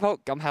勁歌金曲，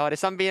咁喺我哋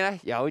身邊咧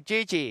有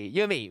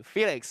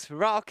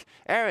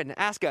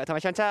Gigi、Yumi、Felix、Rock、Aaron、Asker 同埋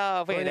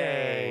Chantel， 歡迎你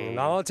哋。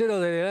嗱，我知道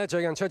你哋咧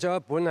最近出咗一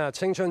本《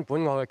青春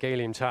本我》嘅紀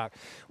念冊，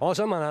我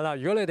想問下啦，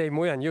如果你哋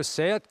每人要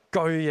寫一句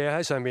嘢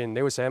喺上面，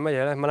你會寫乜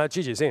嘢咧？問下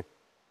Gigi 先。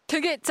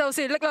團結就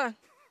是力量。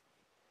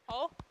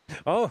好。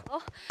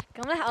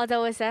咁咧我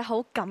就會寫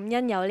好感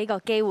恩有呢個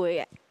機會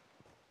嘅。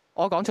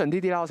我講長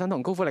啲啦，我想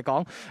同高夫力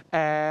講，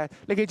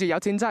你記住有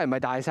錢真係唔係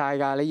大晒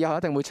㗎，你以後一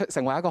定會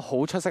成為一個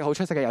好出色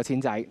嘅有錢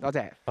仔。多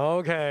謝。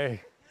OK。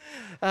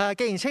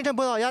既然青春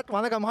本我一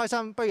玩得咁開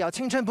心，不如有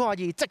青春本我二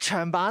即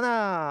場版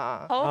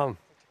啊！好。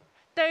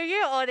對於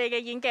我哋嘅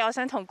演技，我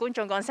想同觀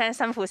眾講聲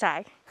辛苦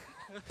晒。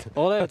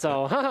我咧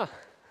就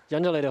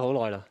忍咗你哋好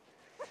耐啦，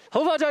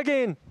好快再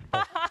見。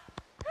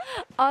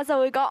我就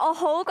會講，我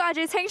好掛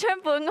住青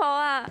春本我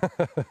啊！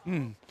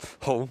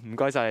好，唔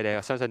該晒你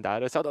哋，相信大家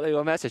都收到呢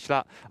個 message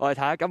啦。我哋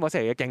睇下今個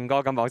星期嘅勁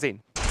歌金榜先。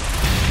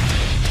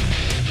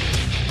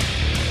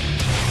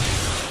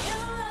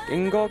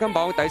勁歌金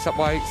榜第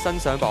10位新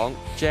上榜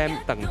Jam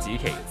鄧紫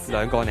棋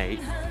兩個你。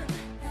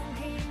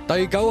第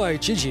9位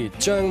Gigi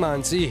張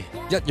曼芝一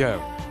樣。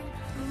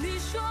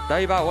第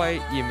8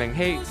位嚴明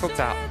熙複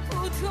雜。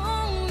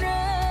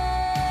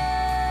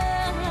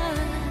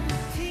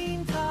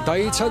第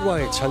7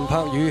位陳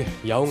柏宇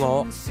有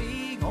我。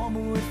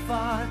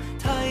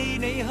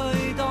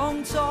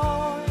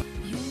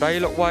第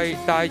6位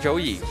戴祖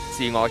儀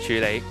自我處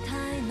理。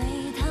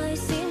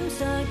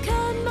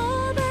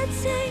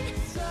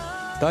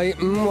第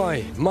5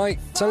位 Mike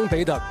曾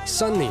比特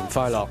新年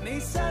快樂。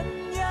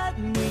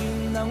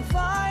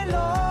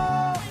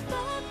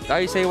第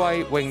4位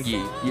泳兒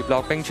葉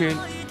落冰川。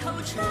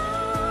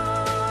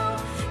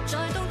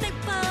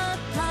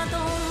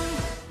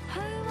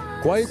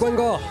季軍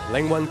歌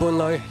靈魂伴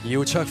侶姚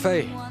焯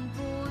菲。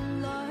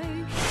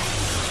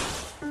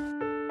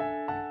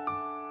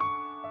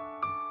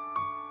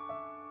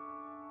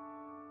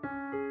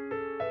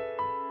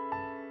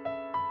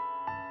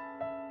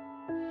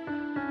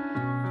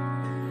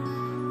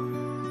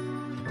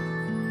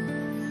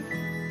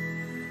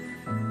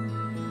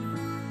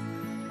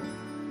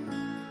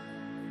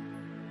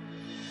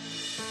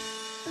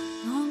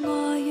我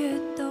愛閱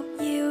讀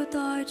要待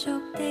續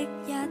的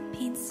一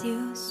篇小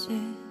說，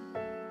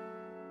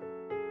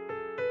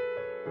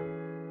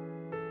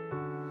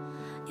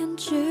因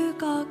主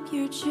角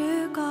與主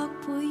角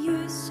會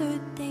於雪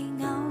地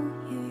偶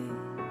遇，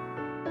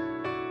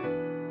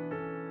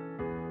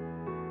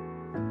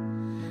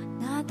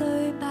那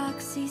對白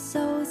是數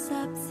十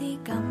字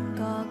感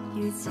覺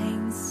如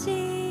情詩，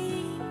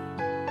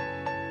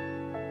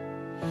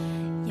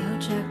有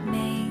着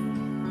明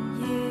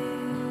月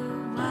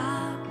或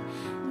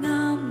暗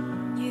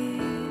語，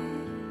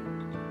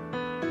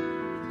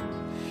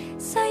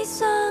世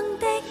上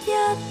的一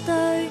對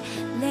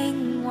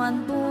靈魂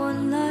伴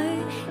侶，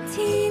天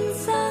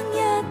生一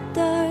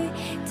對，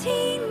天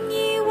意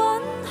允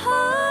許，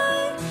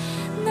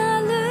那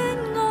戀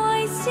愛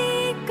詩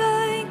句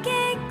激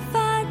發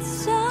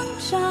想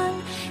像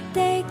的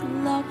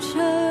樂趣。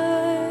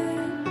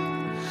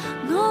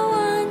我幻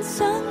想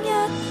一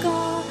個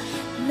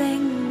靈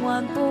魂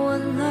伴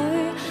侶，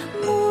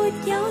沒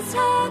有差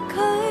距，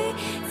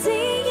只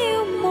要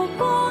目光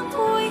配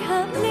合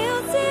了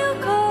焦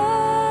距，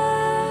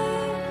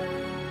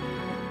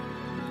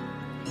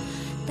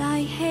大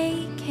希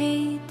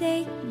冀的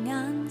眼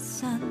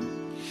神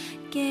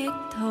極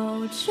陶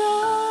醉。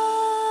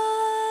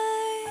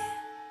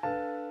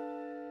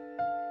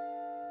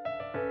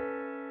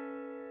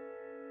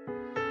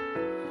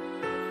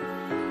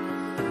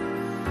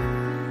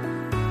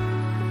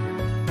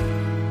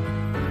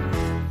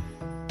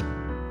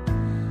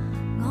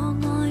我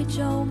愛做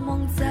夢，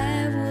這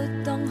活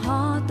動可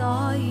躲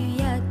於一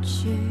處，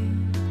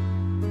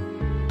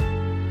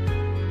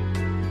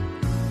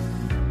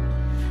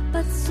不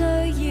需要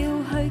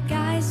去解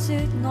說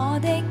我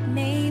的美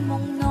夢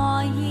內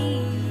意，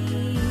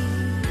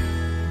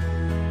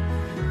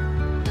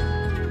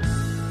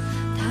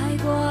太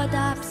過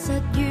踏實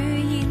與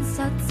現實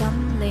怎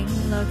領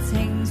略情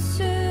書，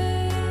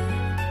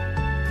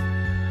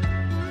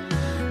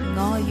我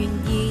願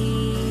意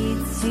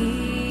持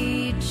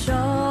續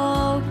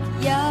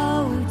幼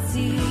稚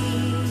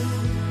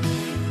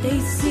地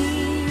試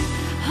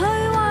去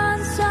幻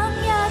想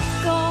一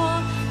個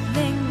靈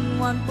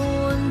魂伴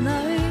侶，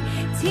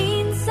天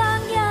生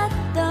一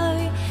對，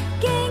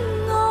經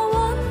我允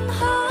許，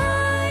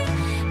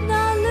那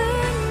戀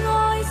愛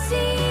詩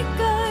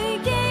句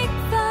激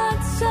發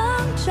想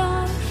像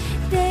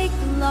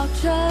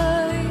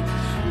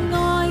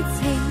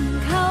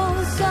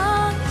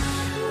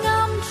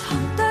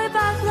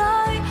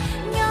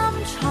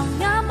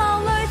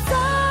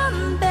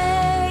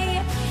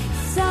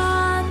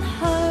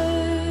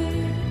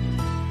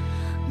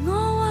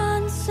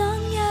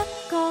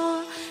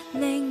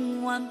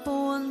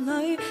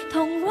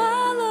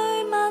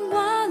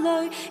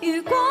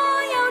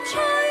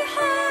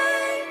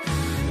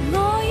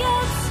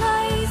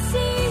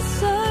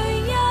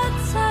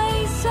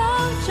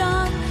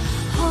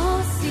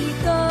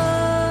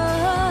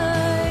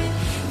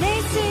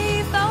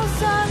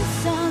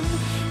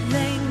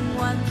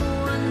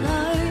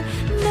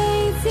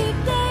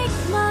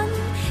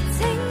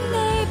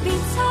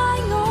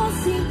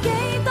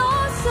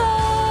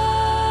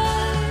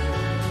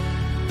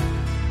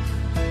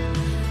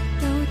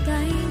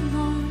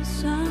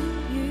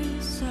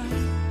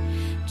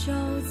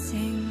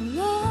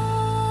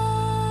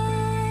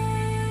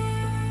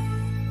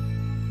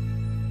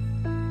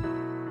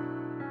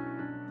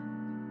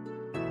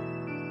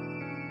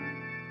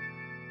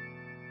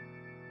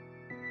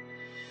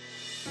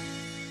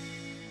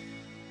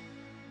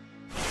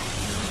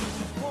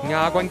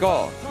亞軍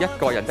歌《一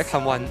個人的幸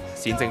運》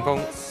冼靖峰。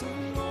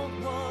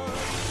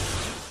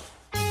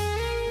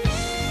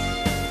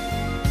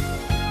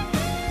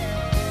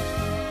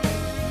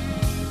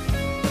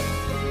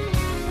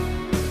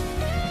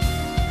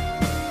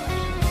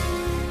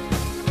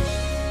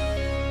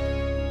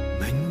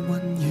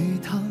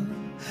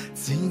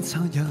差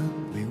一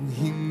秒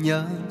欠一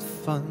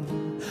份，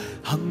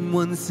幸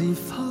運是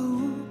否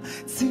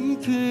只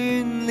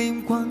眷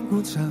戀關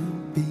顧着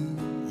別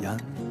人？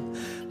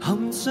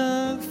含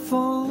着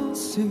火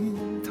舌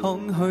淌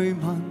去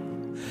問，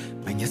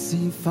明日是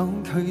否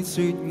拒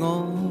絕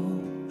我？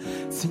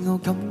自我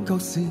感覺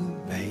是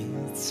微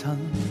塵，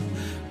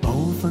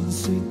部分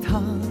說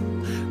他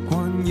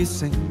關於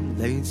勝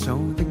利做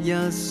的一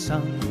生，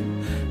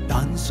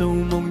但做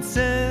夢這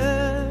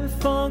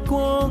花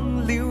光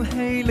了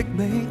氣力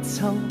未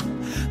尋，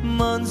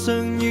萬丈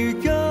如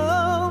今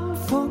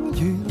仿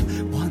遠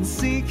還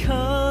是近，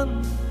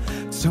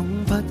總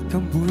不禁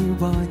會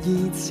懷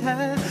疑這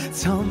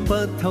參不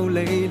透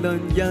理論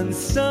人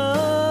生。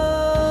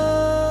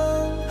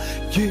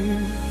如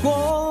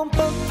果不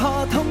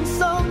怕痛心，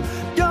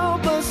交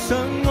不上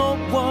惡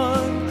運，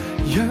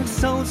若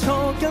受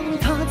挫跟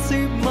他接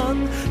吻，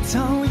找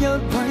一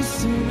位說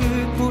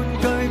半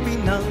句便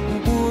能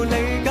互理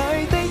解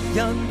的人，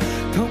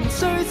同追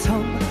尋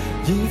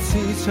以磁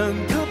場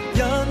吸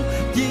引，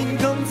現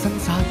今掙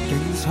扎競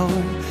賽，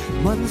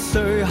問誰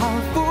下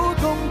苦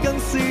功更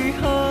是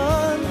狠。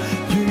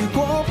如果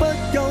不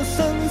夠信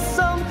心，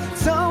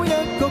找一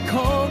個確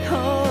幸，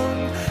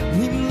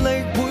念力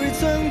會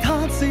將它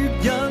接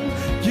引，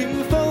懸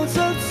浮着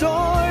在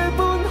半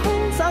空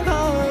找下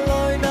來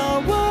拿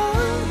穩，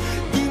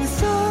現實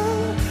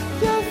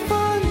一分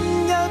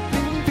一點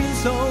變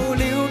做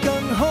了更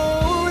好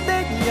的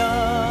人，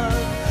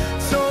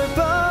再不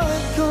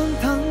幹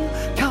等，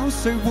靠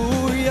誰會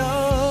有？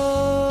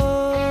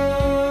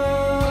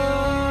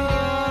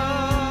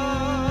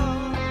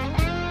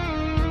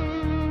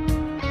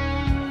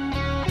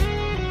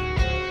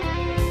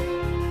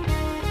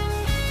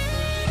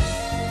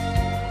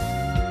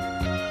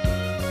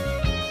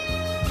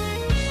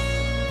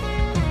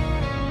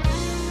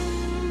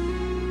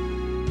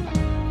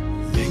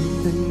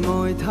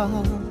愛他，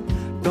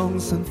當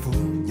辛苦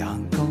也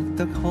覺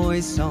得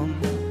開心。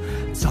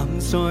站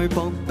在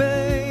薄冰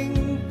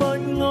不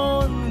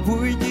安，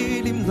會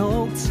意念陸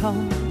沉。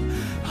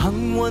幸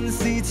運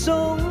是種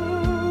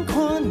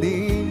跨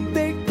年的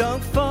特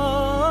訓，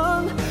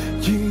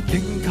於境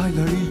界裏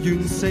完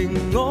成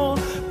我，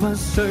不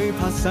需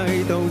怕世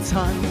道殘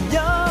忍。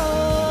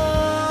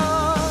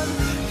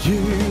如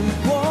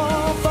果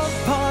不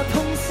怕痛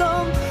心，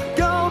交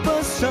不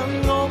上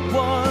惡運。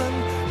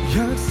若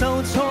受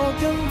挫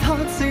跟他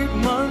接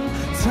吻，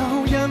找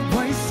一位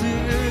說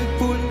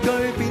半句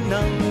便能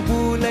互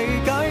理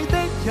解的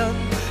人，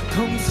同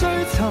追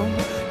尋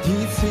以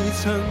磁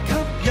場吸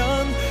引，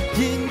現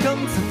今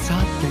掙扎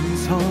競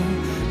賽，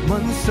問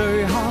誰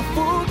下苦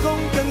功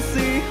更是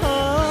狠，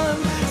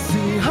時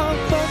刻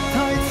不太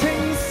清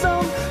心，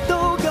都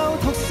交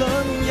託信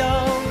任，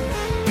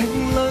定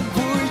律會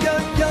一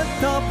一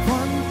答允，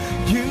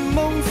圓夢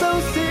就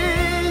是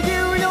要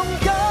勇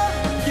敢，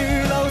如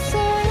流星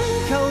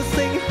求誠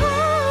懇，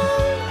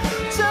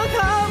將它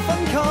分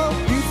給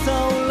宇宙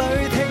裏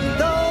聽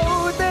到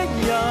的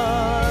人，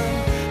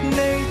你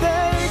的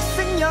聲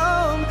音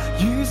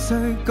與誰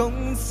共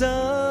振？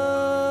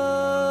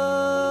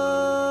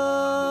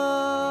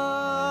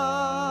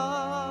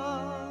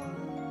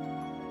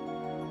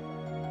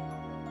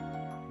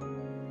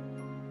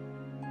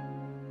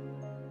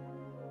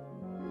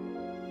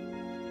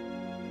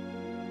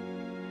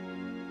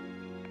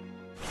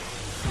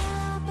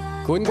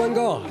冠軍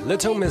歌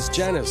Little Miss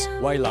Janice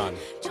衛蘭，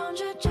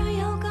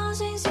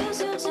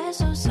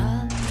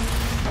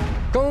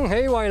恭喜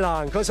衛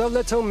蘭佢首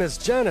Little Miss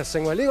Janice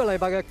成為呢個禮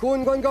拜嘅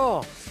冠軍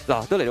歌。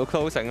嗱，都嚟到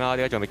closing 啦，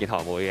點解仲未見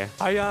堂妹嘅？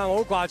係啊，我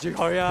好掛住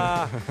佢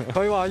啊！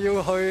佢話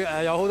要去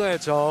有好多嘢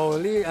做，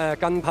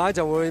近排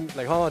就會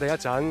離開我哋一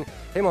陣，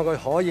希望佢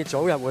可以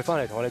早日會翻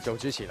嚟同我哋做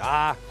主持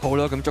啦。好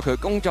啦，咁祝佢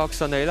工作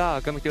順利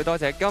啦！咁亦要多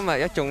謝今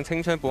日一眾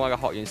青春本愛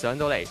嘅學員上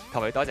到嚟，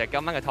同埋多謝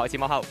今晚嘅台前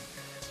幕後。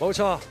冇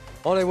錯，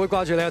我哋會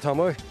掛住你啊，堂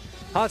妹。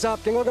下集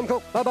勁歌金曲，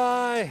拜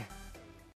拜。